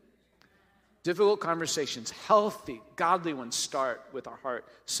 Amen? Difficult conversations, healthy, godly ones start with our heart.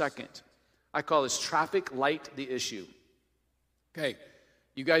 Second, I call this traffic light the issue. Okay,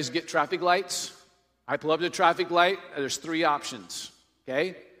 you guys get traffic lights? I pull up to a traffic light. There's 3 options,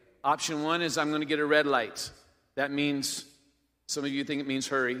 okay? Option 1 is I'm going to get a red light. That means, some of you think it means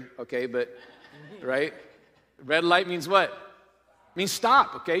hurry, okay, but, right? Red light means what? It means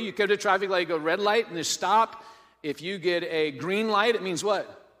stop, okay? You come to a traffic light, you go red light, and there's stop. If you get a green light, it means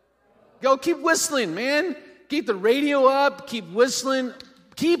what? Go keep whistling, man. Keep the radio up, keep whistling.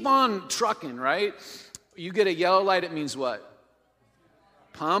 Keep on trucking, right? You get a yellow light, it means what?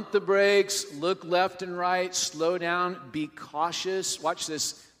 Pump the brakes, look left and right, slow down, be cautious. Watch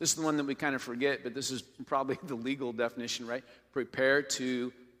this. This is the one that we kind of forget, but this is probably the legal definition, right? Prepare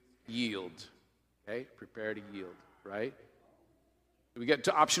to yield. Okay? Prepare to yield, right? We get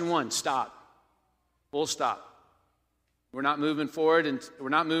to option 1, stop. Full stop. We're not moving forward, and we're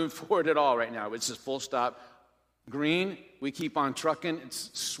not moving forward at all right now. It's just full stop. Green, we keep on trucking. It's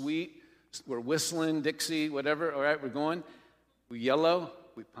sweet. We're whistling, Dixie, whatever. All right, we're going. Yellow,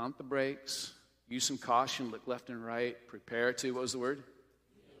 we pump the brakes. Use some caution. Look left and right. Prepare to, what was the word?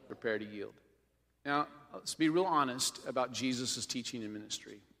 Prepare to yield. Now, let's be real honest about Jesus' teaching and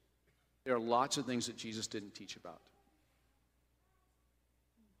ministry. There are lots of things that Jesus didn't teach about.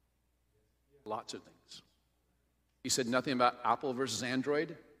 Lots of things. He said nothing about Apple versus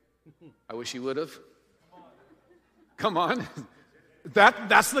Android. I wish he would have. Come on.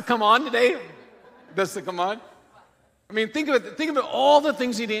 That's the come on today? That's the come on? I mean, think of it, all the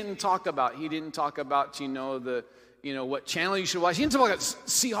things he didn't talk about. He didn't talk about, what channel you should watch. He didn't talk about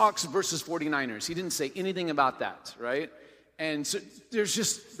Seahawks versus 49ers. He didn't say anything about that, right? And so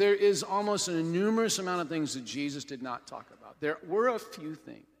there is almost a numerous amount of things that Jesus did not talk about. There were a few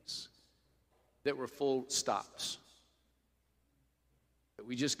things that were full stops that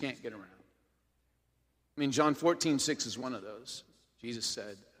we just can't get around. I mean, John 14:6 is one of those. Jesus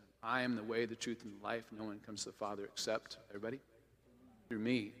said, I am the way, the truth, and the life. No one comes to the Father except, everybody, through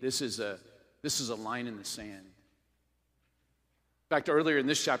me. This is a line in the sand. In fact, earlier in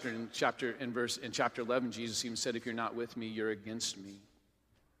this chapter, in chapter 11, Jesus even said, if you're not with me, you're against me.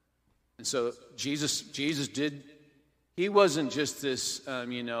 And so Jesus did, he wasn't just this,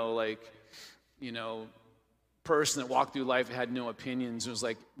 person that walked through life and had no opinions. It was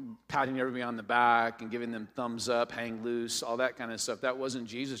like patting everybody on the back and giving them thumbs up, hang loose, all that kind of stuff. That wasn't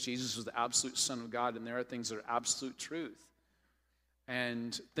Jesus. Jesus was the absolute Son of God, and there are things that are absolute truth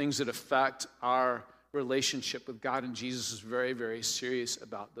and things that affect our relationship with God, and Jesus is very, very serious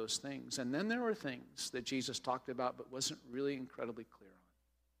about those things. And then there were things that Jesus talked about but wasn't really incredibly clear on.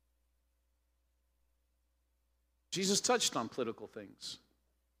 Jesus touched on political things.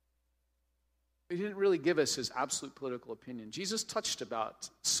 He didn't really give us his absolute political opinion. Jesus touched about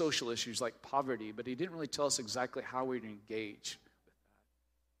social issues like poverty, but he didn't really tell us exactly how we're to engage with that.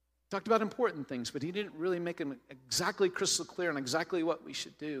 He talked about important things, but he didn't really make them exactly crystal clear on exactly what we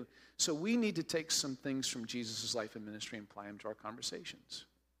should do. So we need to take some things from Jesus' life and ministry and apply them to our conversations.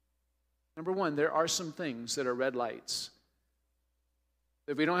 Number 1, there are some things that are red lights.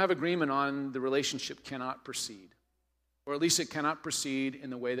 If we don't have agreement on, the relationship cannot proceed. Or at least it cannot proceed in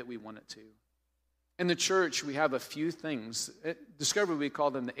the way that we want it to. In the church, we have a few things. At Discovery, we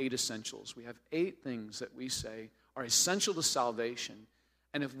call them the 8 essentials. We have 8 things that we say are essential to salvation.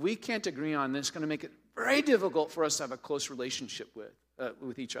 And if we can't agree on this, it's going to make it very difficult for us to have a close relationship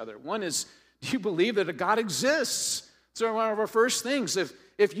with each other. One is, do you believe that a God exists? It's one of our first things.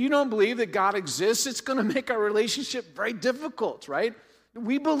 If you don't believe that God exists, it's going to make our relationship very difficult, right?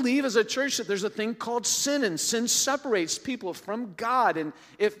 We believe as a church that there's a thing called sin, and sin separates people from God. And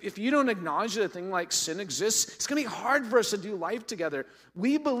if you don't acknowledge that a thing like sin exists, it's going to be hard for us to do life together.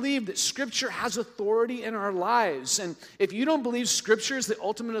 We believe that Scripture has authority in our lives. And if you don't believe Scripture is the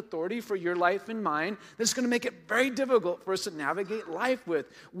ultimate authority for your life and mine, then it's going to make it very difficult for us to navigate life with.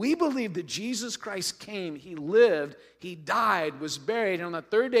 We believe that Jesus Christ came, He lived, He died, was buried, and on the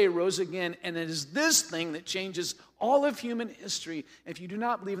 3rd day rose again. And it is this thing that changes all of human history. If you do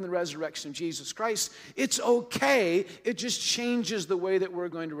not believe in the resurrection of Jesus Christ, it's okay. It just changes the way that we're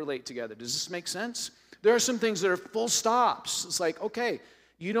going to relate together. Does this make sense? There are some things that are full stops. It's like, okay,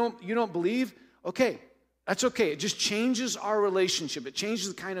 you don't believe? Okay, that's okay. It just changes our relationship. It changes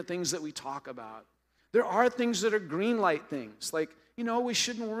the kind of things that we talk about. There are things that are green light things, like, we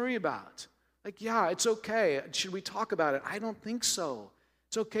shouldn't worry about. Like, yeah, it's okay. Should we talk about it? I don't think so.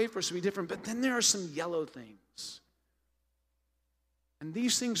 It's okay for us to be different. But then there are some yellow things. And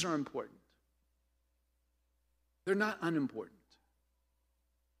these things are important. They're not unimportant.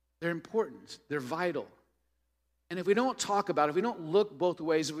 They're important. They're vital. And if we don't talk about it, if we don't look both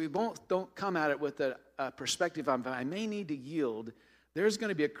ways, if we don't come at it with a perspective of, I may need to yield, there's going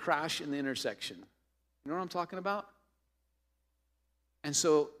to be a crash in the intersection. You know what I'm talking about? And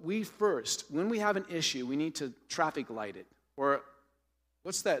so when we have an issue, we need to traffic light it. Or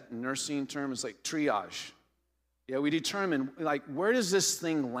what's that nursing term? It's like triage. Yeah, we determine, like, where does this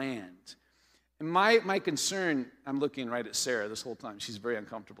thing land? And my concern, I'm looking right at Sarah this whole time. She's very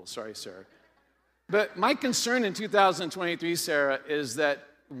uncomfortable. Sorry, Sarah. But my concern in 2023, Sarah, is that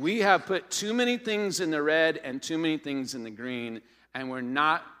we have put too many things in the red and too many things in the green, and we're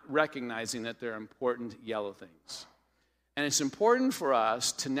not recognizing that they're important yellow things. And it's important for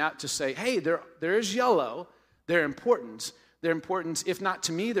us to say, hey, there's yellow. They're important. They're important, if not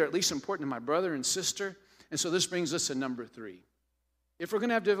to me, they're at least important to my brother and sister. And so this brings us to number 3. If we're going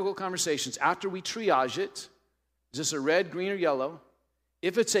to have difficult conversations, after we triage it, is this a red, green, or yellow?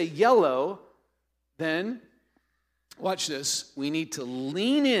 If it's a yellow, then, watch this, we need to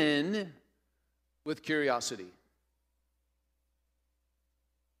lean in with curiosity.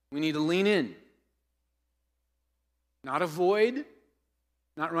 We need to lean in. Not avoid,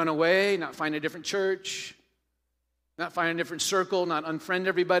 not run away, not find a different church, not find a different circle, not unfriend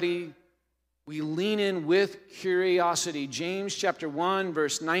everybody. We lean in with curiosity. James chapter 1,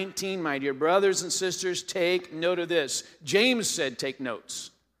 verse 19, my dear brothers and sisters, take note of this. James said take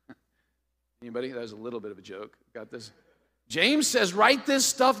notes. Anybody? That was a little bit of a joke. Got this? James says write this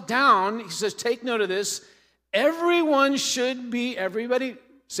stuff down. He says take note of this. Everyone should be, everybody,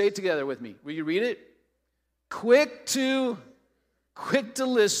 say it together with me. Will you read it? Quick to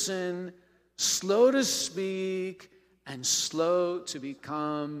listen, slow to speak, and slow to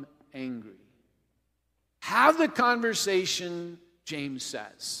become angry. Have the conversation, James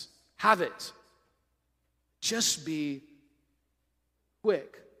says. Have it. Just be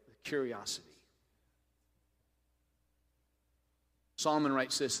quick with curiosity. Solomon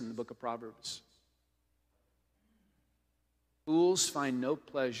writes this in the book of Proverbs. Fools find no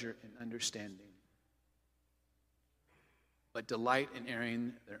pleasure in understanding, but delight in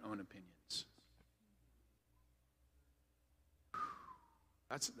airing their own opinions.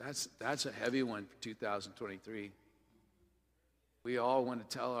 That's a heavy one for 2023. We all want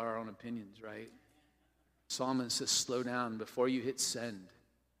to tell our own opinions, right? Solomon says, slow down before you hit send,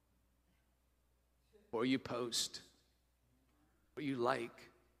 before you post, before you like.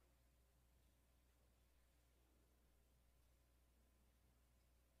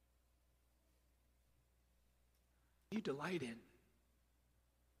 You delight in.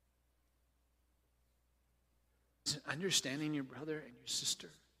 Is it understanding your brother and your sister?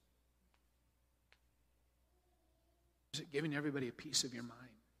 Is it giving everybody a piece of your mind?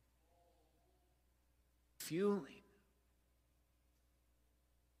 Fueling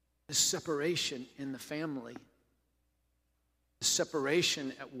the separation in the family, the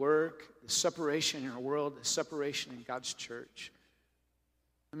separation at work, the separation in our world, the separation in God's church.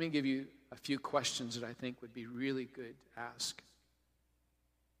 Let me give you a few questions that I think would be really good to ask.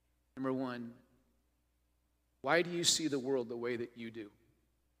 Number 1, why do you see the world the way that you do?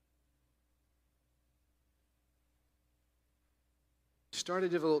 Start a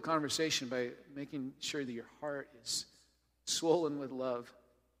difficult conversation by making sure that your heart is swollen with love.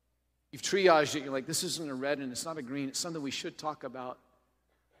 You've triaged it. You're like, this isn't a red and it's not a green. It's something we should talk about.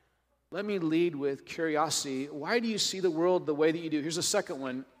 Let me lead with curiosity. Why do you see the world the way that you do? Here's a second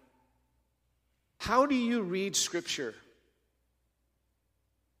one. How do you read Scripture?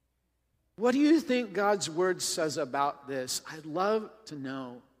 What do you think God's Word says about this? I'd love to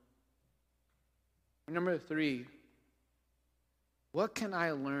know. Number 3, what can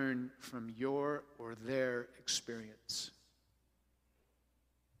I learn from your or their experience?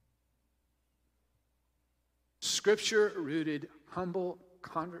 Scripture-rooted, humble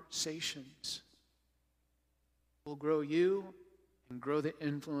conversations will grow you and grow the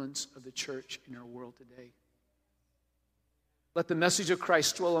influence of the church in our world today. Let the message of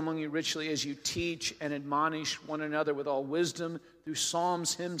Christ dwell among you richly as you teach and admonish one another with all wisdom through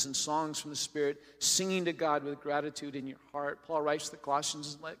psalms, hymns, and songs from the Spirit, singing to God with gratitude in your heart. Paul writes to the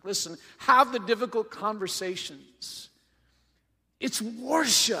Colossians, listen, have the difficult conversations. It's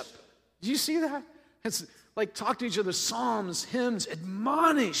worship. Do you see that? It's like talk to each other, psalms, hymns,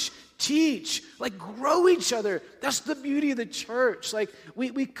 admonish, teach, like grow each other. That's the beauty of the church. Like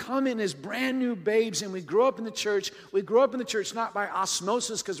we come in as brand new babes and we grow up in the church. We grow up in the church not by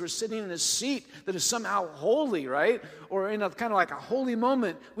osmosis because we're sitting in a seat that is somehow holy, right? Or in a kind of like a holy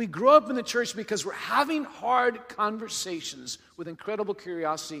moment. We grow up in the church because we're having hard conversations with incredible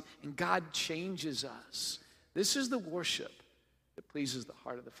curiosity and God changes us. This is the worship that pleases the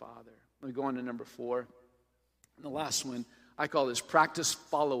heart of the Father. Let me go on to number 4. And the last one, I call this practice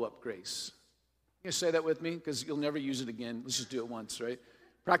follow-up grace. You gonna say that with me? Because you'll never use it again. Let's just do it once, right?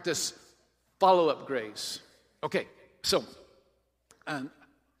 Practice follow-up grace. Okay, so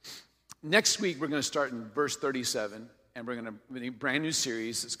next week we're going to start in verse 37, and we're going to have a brand new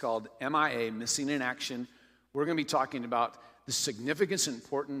series. It's called MIA, Missing in Action. We're going to be talking about the significance and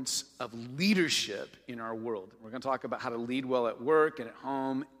importance of leadership in our world. We're going to talk about how to lead well at work and at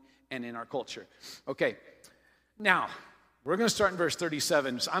home and in our culture. Okay, now, we're going to start in verse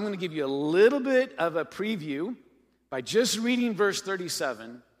 37. So I'm going to give you a little bit of a preview by just reading verse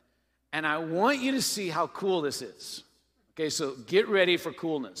 37, and I want you to see how cool this is. Okay, so get ready for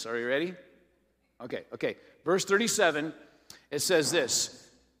coolness. Are you ready? Okay. Verse 37, it says this.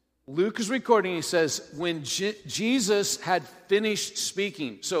 Luke is recording, he says, when Jesus had finished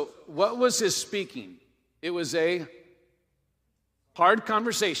speaking. So what was his speaking? It was a hard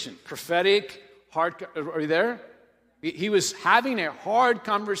conversation, prophetic, hard. Are you there? He was having a hard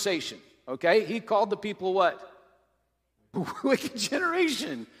conversation, okay? He called the people what? Wicked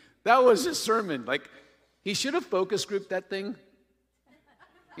generation. That was his sermon. Like, he should have focus grouped that thing.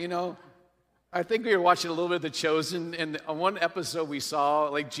 You know, I think we were watching a little bit of The Chosen, and on one episode we saw,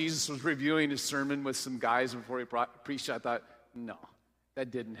 like, Jesus was reviewing his sermon with some guys before he preached. I thought, no, that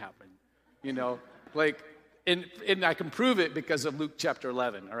didn't happen. You know, like, and I can prove it because of Luke chapter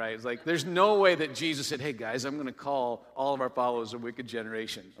 11, all right? It's like, there's no way that Jesus said, hey, guys, I'm going to call all of our followers a wicked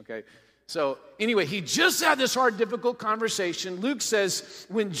generation, okay? So anyway, he just had this hard, difficult conversation. Luke says,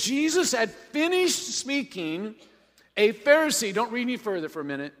 when Jesus had finished speaking, a Pharisee, don't read any further for a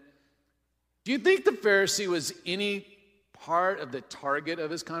minute. Do you think the Pharisee was any part of the target of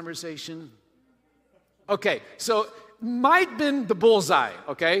his conversation? Okay, so might have been the bullseye,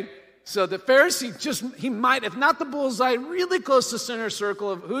 okay? So the Pharisee he might, if not the bullseye, really close to center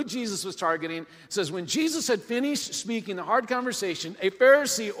circle of who Jesus was targeting. It says, when Jesus had finished speaking the hard conversation, a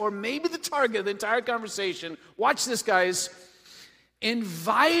Pharisee, or maybe the target of the entire conversation, watch this, guys,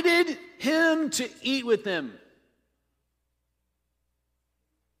 invited him to eat with him.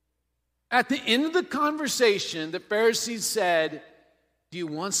 At the end of the conversation, the Pharisee said, do you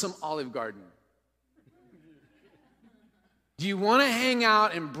want some Olive Garden? Do you want to hang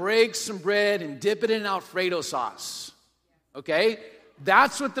out and break some bread and dip it in Alfredo sauce? Okay?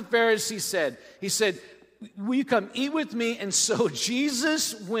 That's what the Pharisee said. He said, will you come eat with me? And so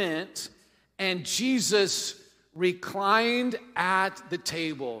Jesus went and Jesus reclined at the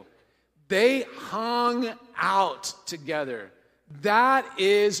table. They hung out together. That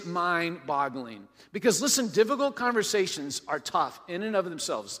is mind-boggling. Because listen, difficult conversations are tough in and of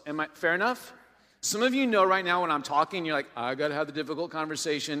themselves. Am I fair enough? Some of you know right now when I'm talking, you're like, I got to have the difficult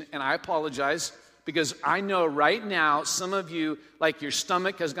conversation, and I apologize because I know right now some of you, like your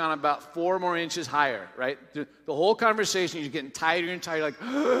stomach has gone about 4 more inches higher, right? The whole conversation, you're getting tighter and tighter,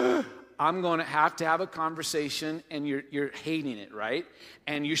 like, I'm going to have a conversation, and you're hating it, right?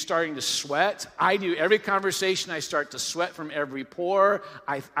 And you're starting to sweat. I do. Every conversation, I start to sweat from every pore.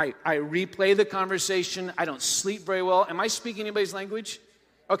 I replay the conversation. I don't sleep very well. Am I speaking anybody's language?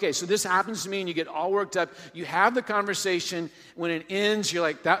 Okay, so this happens to me and you get all worked up. You have the conversation. When it ends, you're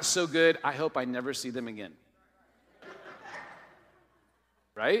like, that's so good. I hope I never see them again.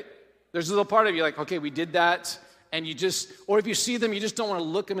 Right? There's a little part of you like, okay, we did that. And you just, or if you see them, you just don't want to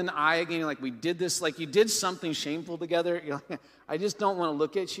look them in the eye again. You're like, we did this, like you did something shameful together. You're like, I just don't want to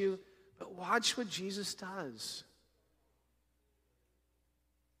look at you. But watch what Jesus does.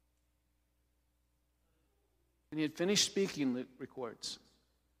 When he had finished speaking, Luke records.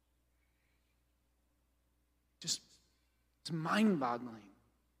 It's mind-boggling.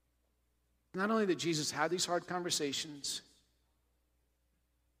 Not only that Jesus had these hard conversations,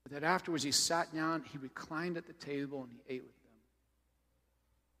 but that afterwards he sat down, he reclined at the table, and he ate with them.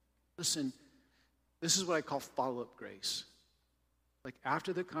 Listen, this is what I call follow-up grace. Like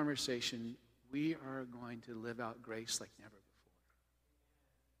after the conversation, we are going to live out grace like never before.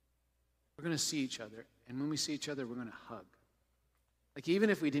 We're going to see each other, and when we see each other, we're going to hug. Like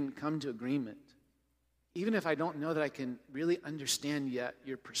even if we didn't come to agreement, even if I don't know that I can really understand yet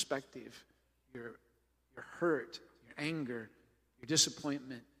your perspective, your hurt, your anger, your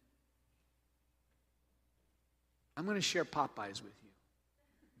disappointment, I'm going to share Popeyes with you.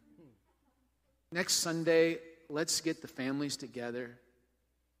 Next Sunday, let's get the families together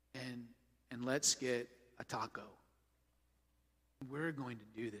and let's get a taco. We're going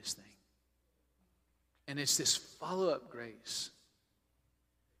to do this thing. And it's this follow-up grace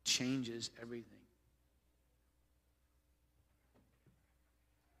that changes everything.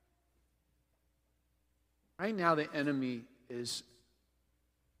 Right now, the enemy is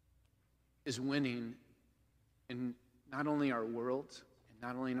winning in not only our world, and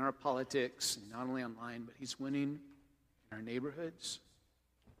not only in our politics, and not only online, but he's winning in our neighborhoods.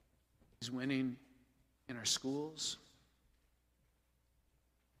 He's winning in our schools.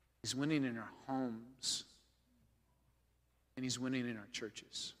 He's winning in our homes. And he's winning in our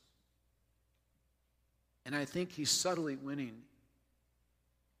churches. And I think he's subtly winning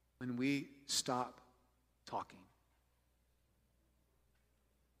when we stop talking.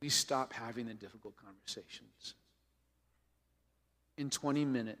 We stop having the difficult conversations. In 20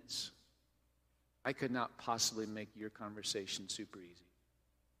 minutes, I could not possibly make your conversation super easy.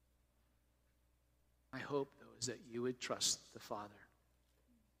 My hope, though, is that you would trust the Father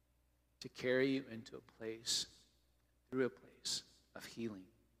to carry you into a place, through a place of healing.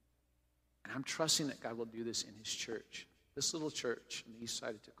 And I'm trusting that God will do this in his church, this little church on the east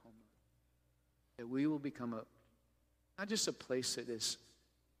side of Tacoma, that we will become not just a place that is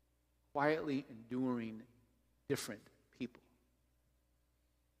quietly enduring different people,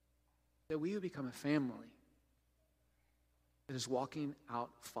 that we will become a family that is walking out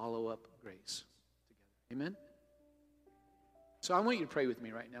follow-up grace together. Amen? So I want you to pray with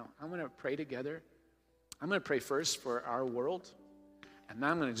me right now. I'm going to pray together. I'm going to pray first for our world, and then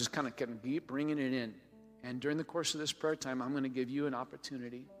I'm going to just kind of keep bringing it in. And during the course of this prayer time, I'm going to give you an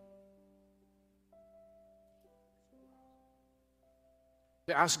opportunity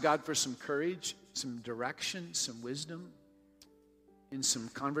to ask God for some courage, some direction, some wisdom in some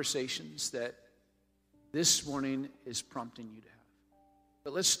conversations that this morning is prompting you to have.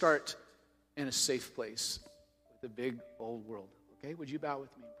 But let's start in a safe place with the big old world. Okay? Would you bow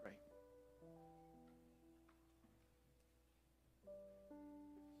with me and pray?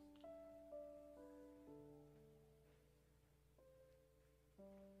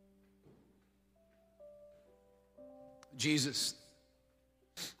 Jesus,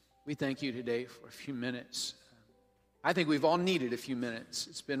 we thank you today for a few minutes. I think we've all needed a few minutes.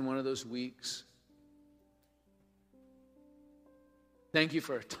 It's been one of those weeks. Thank you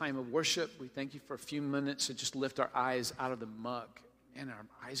for a time of worship. We thank you for a few minutes to just lift our eyes out of the muck. And our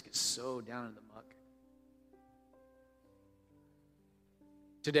eyes get so down in the muck.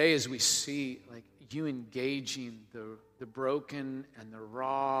 Today, as we see like you engaging the broken and the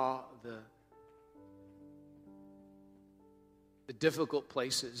raw, the difficult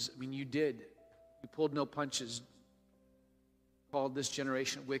places. I mean, you did. You pulled no punches. Called this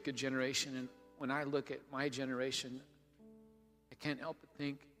generation a wicked generation. And when I look at my generation, I can't help but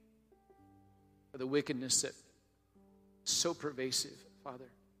think of the wickedness that is so pervasive, Father.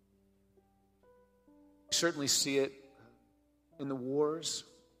 We certainly see it in the wars,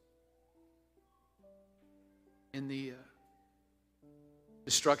 in the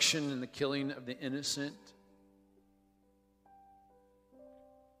destruction and the killing of the innocent.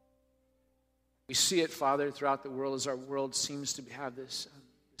 We see it, Father, throughout the world as our world seems to have this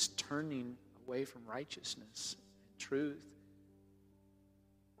turning away from righteousness and truth.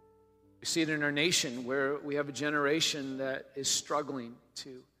 We see it in our nation where we have a generation that is struggling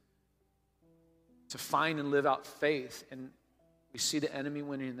to find and live out faith, and we see the enemy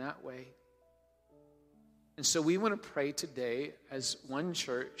winning in that way. And so we want to pray today as one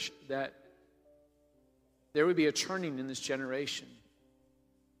church that there would be a turning in this generation,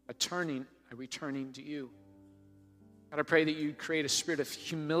 a returning to you. God, I pray that you create a spirit of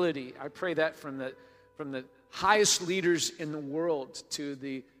humility. I pray that from the highest leaders in the world to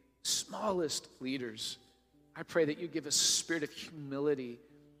the smallest leaders. I pray that you give us a spirit of humility,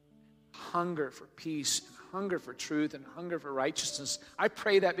 hunger for peace, and hunger for truth, and hunger for righteousness. I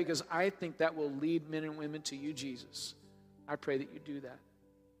pray that because I think that will lead men and women to you, Jesus. I pray that you do that.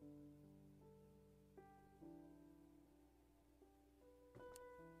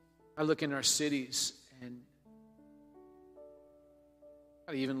 I look in our cities and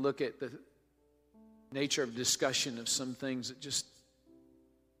I even look at the nature of discussion of some things that just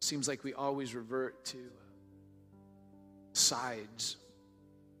seems like we always revert to sides.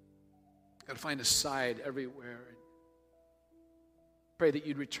 Got to find a side everywhere. And pray that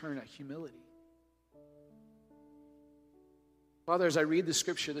you'd return a humility. Father, as I read the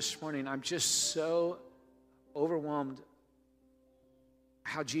scripture this morning, I'm just so overwhelmed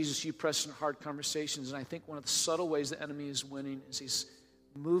how, Jesus, you press in hard conversations. And I think one of the subtle ways the enemy is winning is he's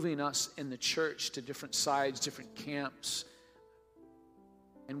moving us in the church to different sides, different camps.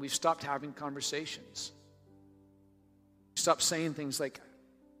 And we've stopped having conversations. Stop saying things like,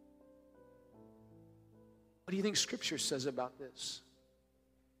 what do you think Scripture says about this?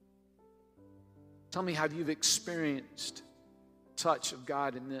 Tell me how you've experienced the touch of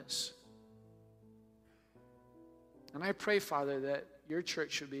God in this. And I pray, Father, that your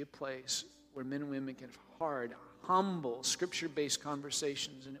church should be a place where men and women can have hard, humble, Scripture-based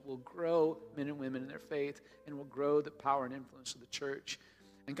conversations, and it will grow men and women in their faith, and will grow the power and influence of the church.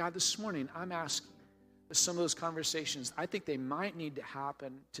 And God, this morning, I'm asking that some of those conversations, I think they might need to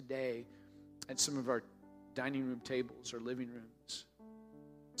happen today at some of our dining room tables or living rooms.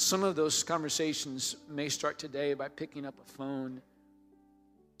 Some of those conversations may start today by picking up a phone,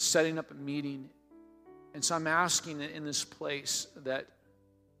 setting up a meeting. And so I'm asking that in this place that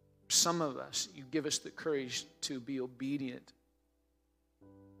some of us, you give us the courage to be obedient.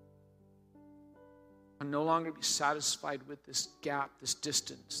 And no longer be satisfied with this gap, this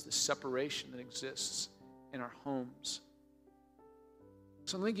distance, this separation that exists in our homes.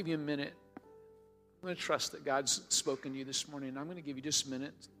 So let me give you a minute. I'm going to trust that God's spoken to you this morning. I'm going to give you just a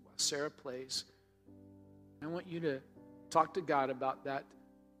minute while Sarah plays. I want you to talk to God about that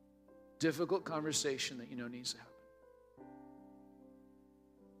difficult conversation that you know needs to happen.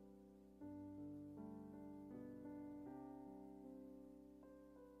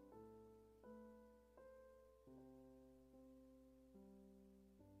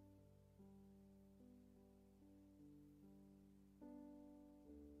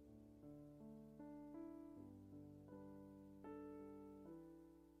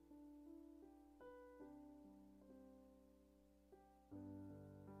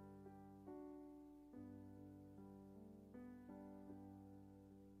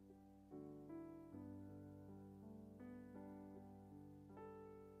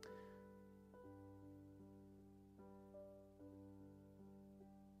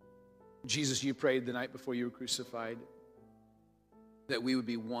 Jesus, you prayed the night before you were crucified that we would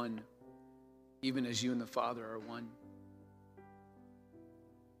be one, even as you and the Father are one.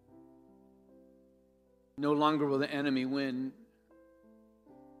 No longer will the enemy win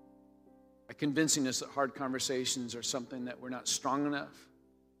by convincing us that hard conversations are something that we're not strong enough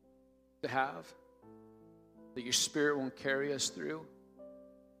to have, that your Spirit won't carry us through.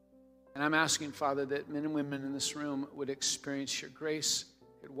 And I'm asking, Father, that men and women in this room would experience your grace,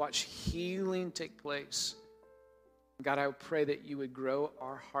 could watch healing take place. God, I pray that you would grow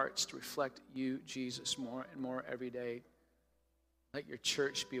our hearts to reflect you, Jesus, more and more every day. Let your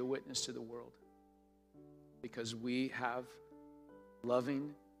church be a witness to the world, because we have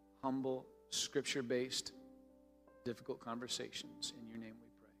loving, humble, Scripture-based, difficult conversations. In your name we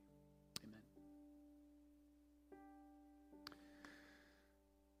pray. Amen.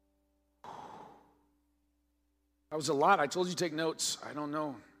 That was a lot. I told you to take notes. I don't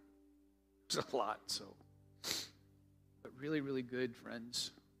know. It was a lot, so. But really, really good,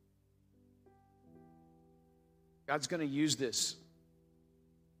 friends. God's going to use this.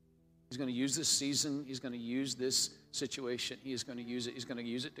 He's going to use this season. He's going to use this situation. He is going to use it. He's going to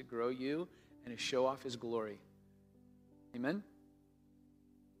use it to grow you and to show off his glory. Amen?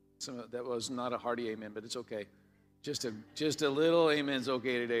 That was not a hearty amen, but it's okay. Just a little amen's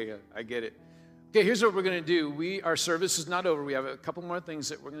okay today. I get it. Okay, here's what we're going to do. Our service is not over. We have a couple more things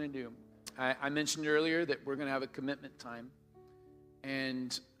that we're going to do. I mentioned earlier that we're going to have a commitment time.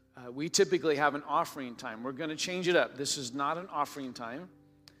 And we typically have an offering time. We're going to change it up. This is not an offering time.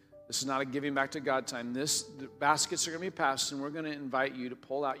 This is not a giving back to God time. The baskets are going to be passed, and we're going to invite you to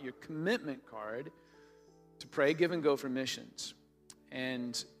pull out your commitment card to pray, give, and go for missions.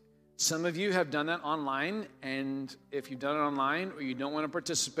 And some of you have done that online, and if you've done it online or you don't want to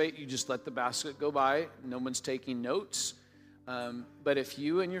participate, you just let the basket go by. No one's taking notes. But if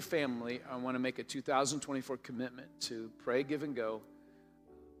you and your family want to make a 2024 commitment to pray, give, and go,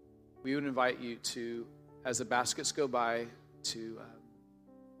 we would invite you to, as the baskets go by, to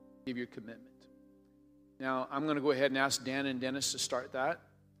give your commitment. Now, I'm going to go ahead and ask Dan and Dennis to start that.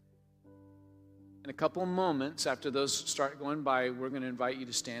 In a couple of moments, after those start going by, we're going to invite you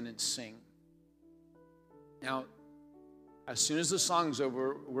to stand and sing. Now, as soon as the song's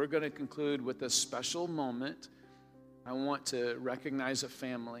over, we're going to conclude with a special moment. I want to recognize a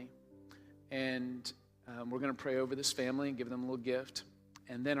family, and we're going to pray over this family and give them a little gift.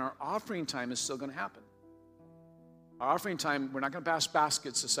 And then our offering time is still going to happen. Our offering time, we're not going to pass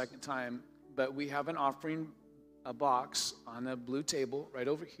baskets the second time, but we have an offering box on a blue table right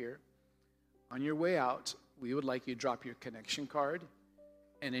over here. On your way out, we would like you to drop your connection card,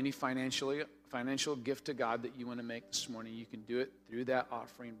 And any financial gift to God that you want to make this morning, you can do it through that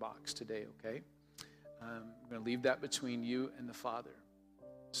offering box today, okay? I'm going to leave that between you and the Father.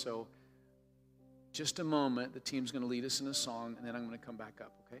 So just a moment, the team's going to lead us in a song, and then I'm going to come back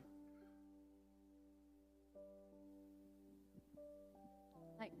up, okay?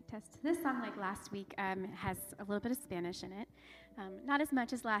 This song, like last week, has a little bit of Spanish in it. Not as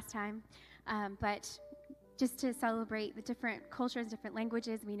much as last time, but just to celebrate the different cultures, different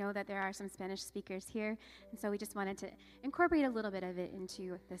languages. We know that there are some Spanish speakers here, and so we just wanted to incorporate a little bit of it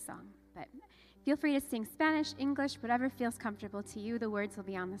into the song. But feel free to sing Spanish, English, whatever feels comfortable to you. The words will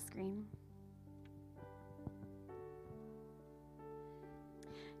be on the screen.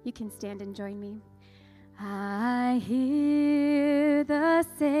 You can stand and join me. I hear the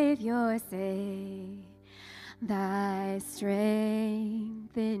Savior say, thy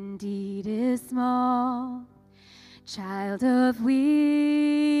strength indeed is small. Child of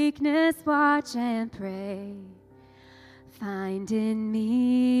weakness, watch and pray. Find in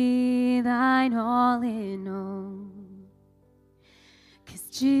me thine all in all. 'Cause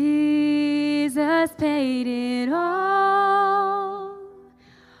Jesus paid it all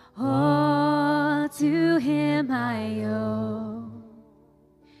to him I owe.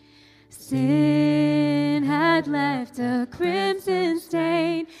 Sin had left a crimson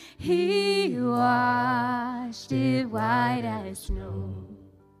stain, he washed it white as snow.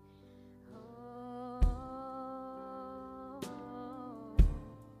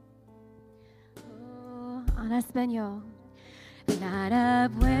 En español. Nada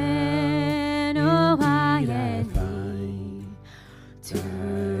bueno hay en mí, tu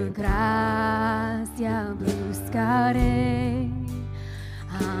gracia buscaré.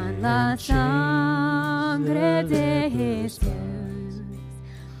 En la sangre de Jesús,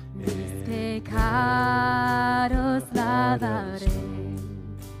 mis pecados lavaré.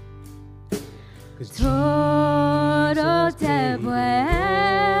 Todo debo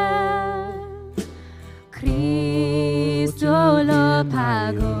Cristo lo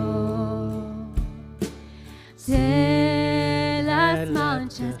pagó. De las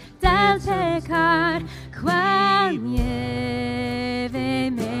manchas del pecado, cual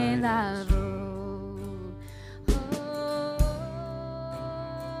nieve me lavó.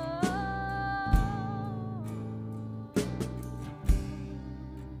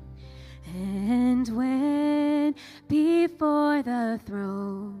 And when before the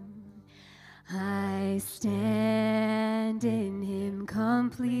throne I stand in him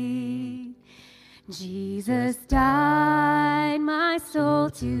complete, Jesus died my soul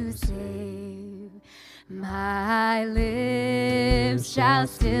to save. My lips shall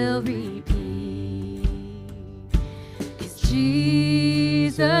still repeat, 'cause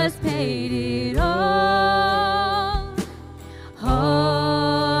Jesus paid it all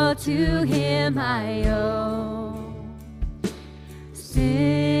to him I owe.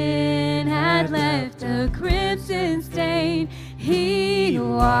 Sin had left a crimson stain, he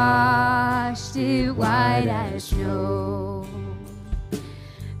washed it white as snow.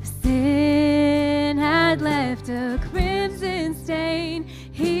 Sin had left a crimson stain,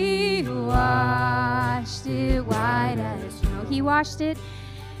 he washed it white as snow. He washed it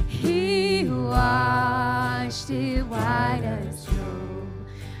white as snow.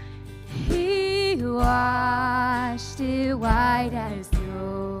 He washed it white as snow.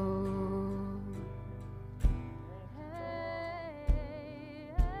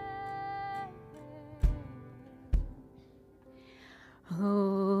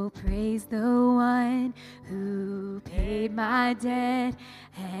 Oh, praise the one who paid my debt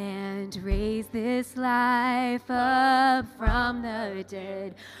and raised this life up from the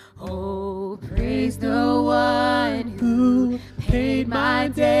dead. Oh, praise the one who paid my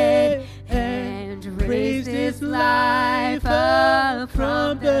debt and raised this life up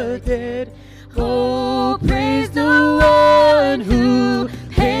from the dead. Oh, praise the one who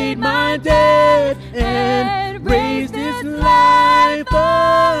paid my debt and raised this life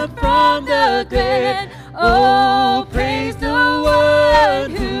up from the dead. Oh, praise the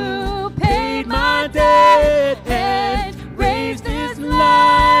one who paid my debt and raised this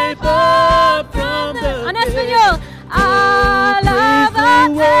life up from the dead. En español. Alaba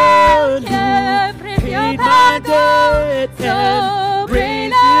el que precio pagó sobre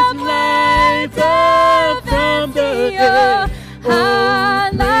la life up from the dead.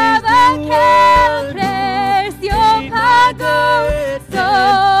 Alaba que precio pagó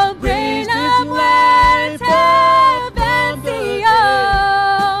sobre la muerte.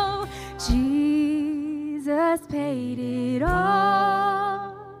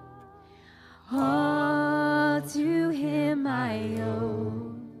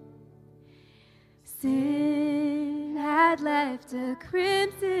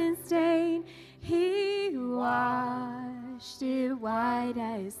 crimson stain. He washed it white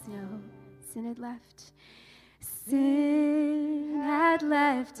as snow. Sin had left. Sin had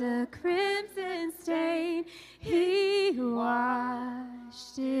left a crimson stain. He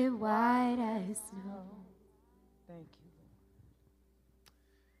washed it white as snow. Thank you.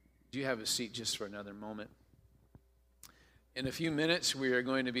 Do you have a seat just for another moment? In a few minutes, we are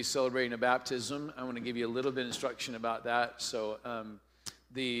going to be celebrating a baptism. I want to give you a little bit of instruction about that. So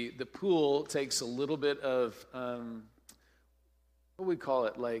the pool takes a little bit of, what do we call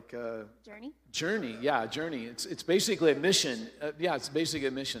it? Like Journey? Journey, yeah, journey. It's basically a mission. It's basically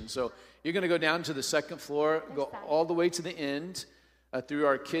a mission. So you're going to go down to the second floor, go all the way to the end through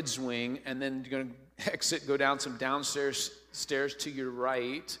our kids' wing, and then you're going to exit, go down some downstairs stairs to your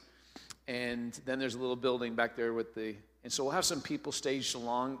right, and then there's a little building back there with the... And so we'll have some people staged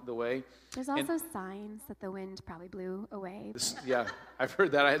along the way. There's also signs that the wind probably blew away. Yeah, I've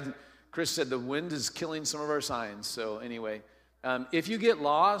heard that. Chris said the wind is killing some of our signs. So anyway, if you get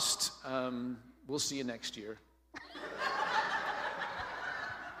lost, we'll see you next year.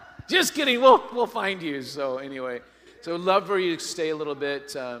 Just kidding. We'll find you. So anyway, so love for you to stay a little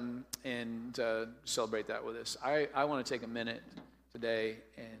bit and celebrate that with us. I want to take a minute today,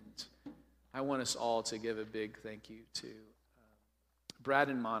 and I want us all to give a big thank you to Brad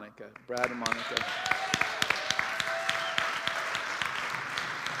and Monica. Brad and Monica.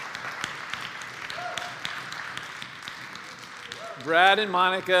 Brad and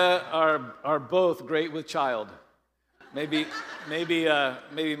Monica are both great with child. Maybe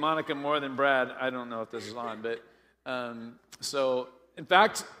Monica more than Brad. I don't know if this is on, but so in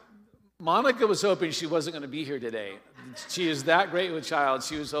fact, Monica was hoping she wasn't going to be here today. She is that great with child.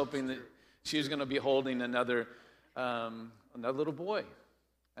 She was hoping that she was going to be holding another little boy.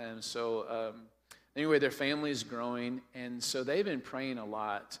 And so anyway, their family is growing, and so they've been praying a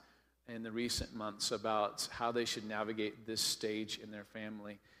lot in the recent months about how they should navigate this stage in their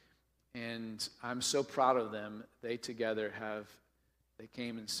family. And I'm so proud of them. They together they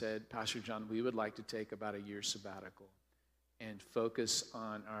came and said, Pastor John, we would like to take about a year sabbatical and focus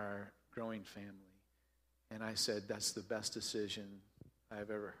on our growing family. And I said, that's the best decision I've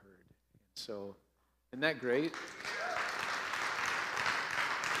ever heard. So, isn't that great?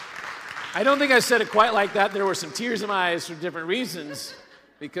 I don't think I said it quite like that. There were some tears in my eyes for different reasons,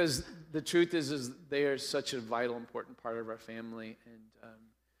 because the truth is they are such a vital, important part of our family. And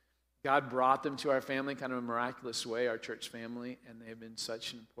God brought them to our family kind of a miraculous way, our church family, and they have been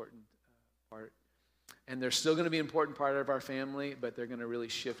such an important part. And they're still going to be an important part of our family, but they're going to really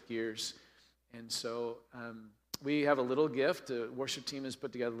shift gears. And so we have a little gift. The worship team has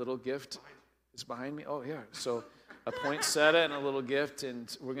put together a little gift. It's behind me. Oh, yeah. So a poinsettia and a little gift,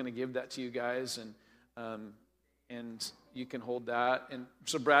 and we're going to give that to you guys. And you can hold that. And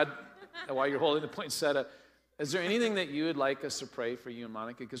so, Brad, while you're holding the poinsettia, is there anything that you would like us to pray for you and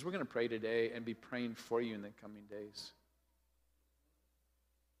Monica? Because we're going to pray today and be praying for you in the coming days.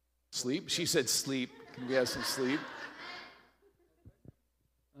 Sleep? She said sleep. Can we have some sleep?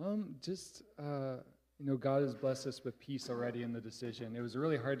 God has blessed us with peace already in the decision. It was a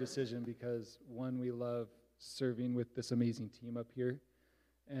really hard decision because, one, we love serving with this amazing team up here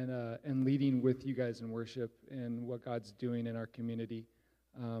and leading with you guys in worship and what God's doing in our community.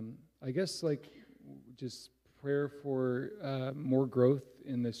 I guess, just prayer for more growth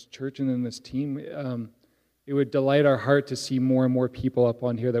in this church and in this team. It would delight our heart to see more and more people up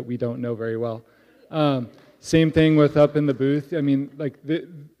on here that we don't know very well. Same thing with up in the booth. I mean,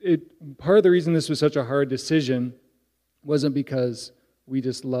 part of the reason this was such a hard decision wasn't because we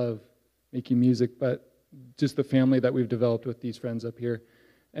just love making music, but just the family that we've developed with these friends up here,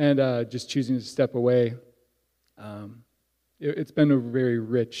 and just choosing to step away. It's been a very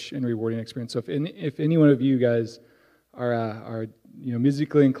rich and rewarding experience. So if any one of you guys are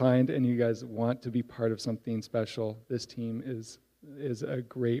musically inclined and you guys want to be part of something special, this team is a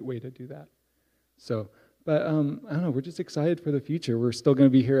great way to do that. So. But I don't know, we're just excited for the future. We're still going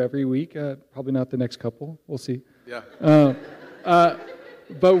to be here every week, probably not the next couple. We'll see. Yeah.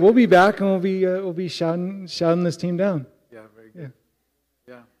 But we'll be back and we'll be shouting this team down. Yeah, very good.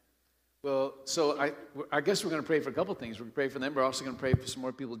 Yeah. Well, so I guess we're going to pray for a couple things. We're going to pray for them. We're also going to pray for some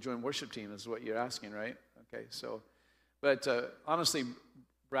more people to join worship team, is what you're asking, right? Okay, so, but honestly,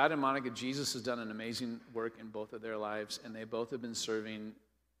 Brad and Monica, Jesus has done an amazing work in both of their lives, and they both have been serving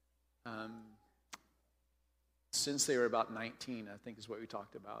since they were about 19, I think is what we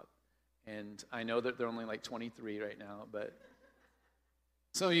talked about. And I know that they're only 23 right now, but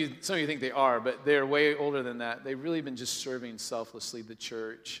Some of you think they are, but they're way older than that. They've really been just serving selflessly the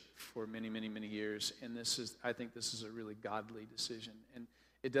church for many, many, many years. And I think this is a really godly decision. And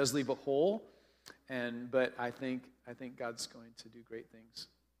it does leave a hole, but I think God's going to do great things.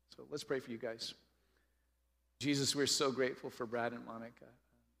 So let's pray for you guys. Jesus, we're so grateful for Brad and Monica.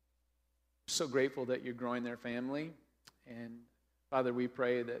 So grateful that you're growing their family. And Father, we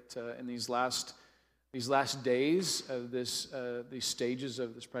pray that in these last days of these stages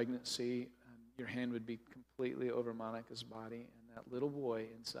of this pregnancy, your hand would be completely over Monica's body and that little boy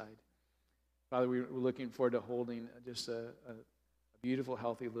inside. Father, we're looking forward to holding just a beautiful,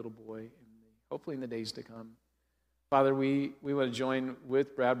 healthy little boy, hopefully in the days to come. Father, we want to join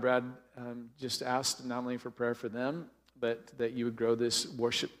with Brad, just ask not only for prayer for them, but that you would grow this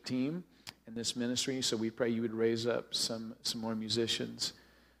worship team and this ministry. So we pray you would raise up some more musicians.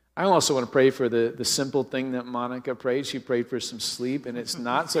 I also want to pray for the simple thing that Monica prayed. She prayed for some sleep, and it's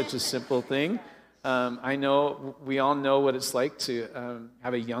not such a simple thing. I know we all know what it's like to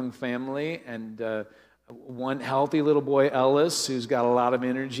have a young family and one healthy little boy, Ellis, who's got a lot of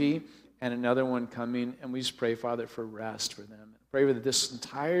energy, and another one coming. And we just pray, Father, for rest for them. Pray that this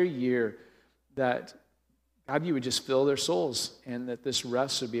entire year that, God, you would just fill their souls and that this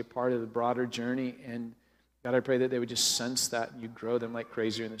rest would be a part of the broader journey. And God, I pray that they would just sense that and you grow them like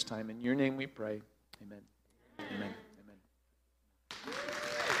crazy in this time. In your name we pray. Amen. Amen. Amen.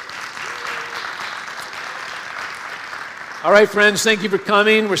 All right, friends, thank you for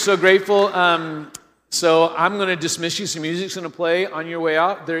coming. We're so grateful. So I'm going to dismiss you. Some music's going to play on your way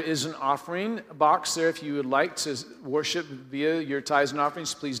out. There is an offering box there. If you would like to worship via your tithes and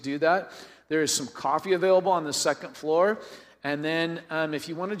offerings, please do that. There is some coffee available on the second floor. And then if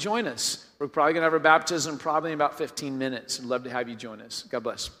you want to join us, we're probably going to have our baptism probably in about 15 minutes. I'd love to have you join us. God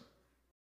bless.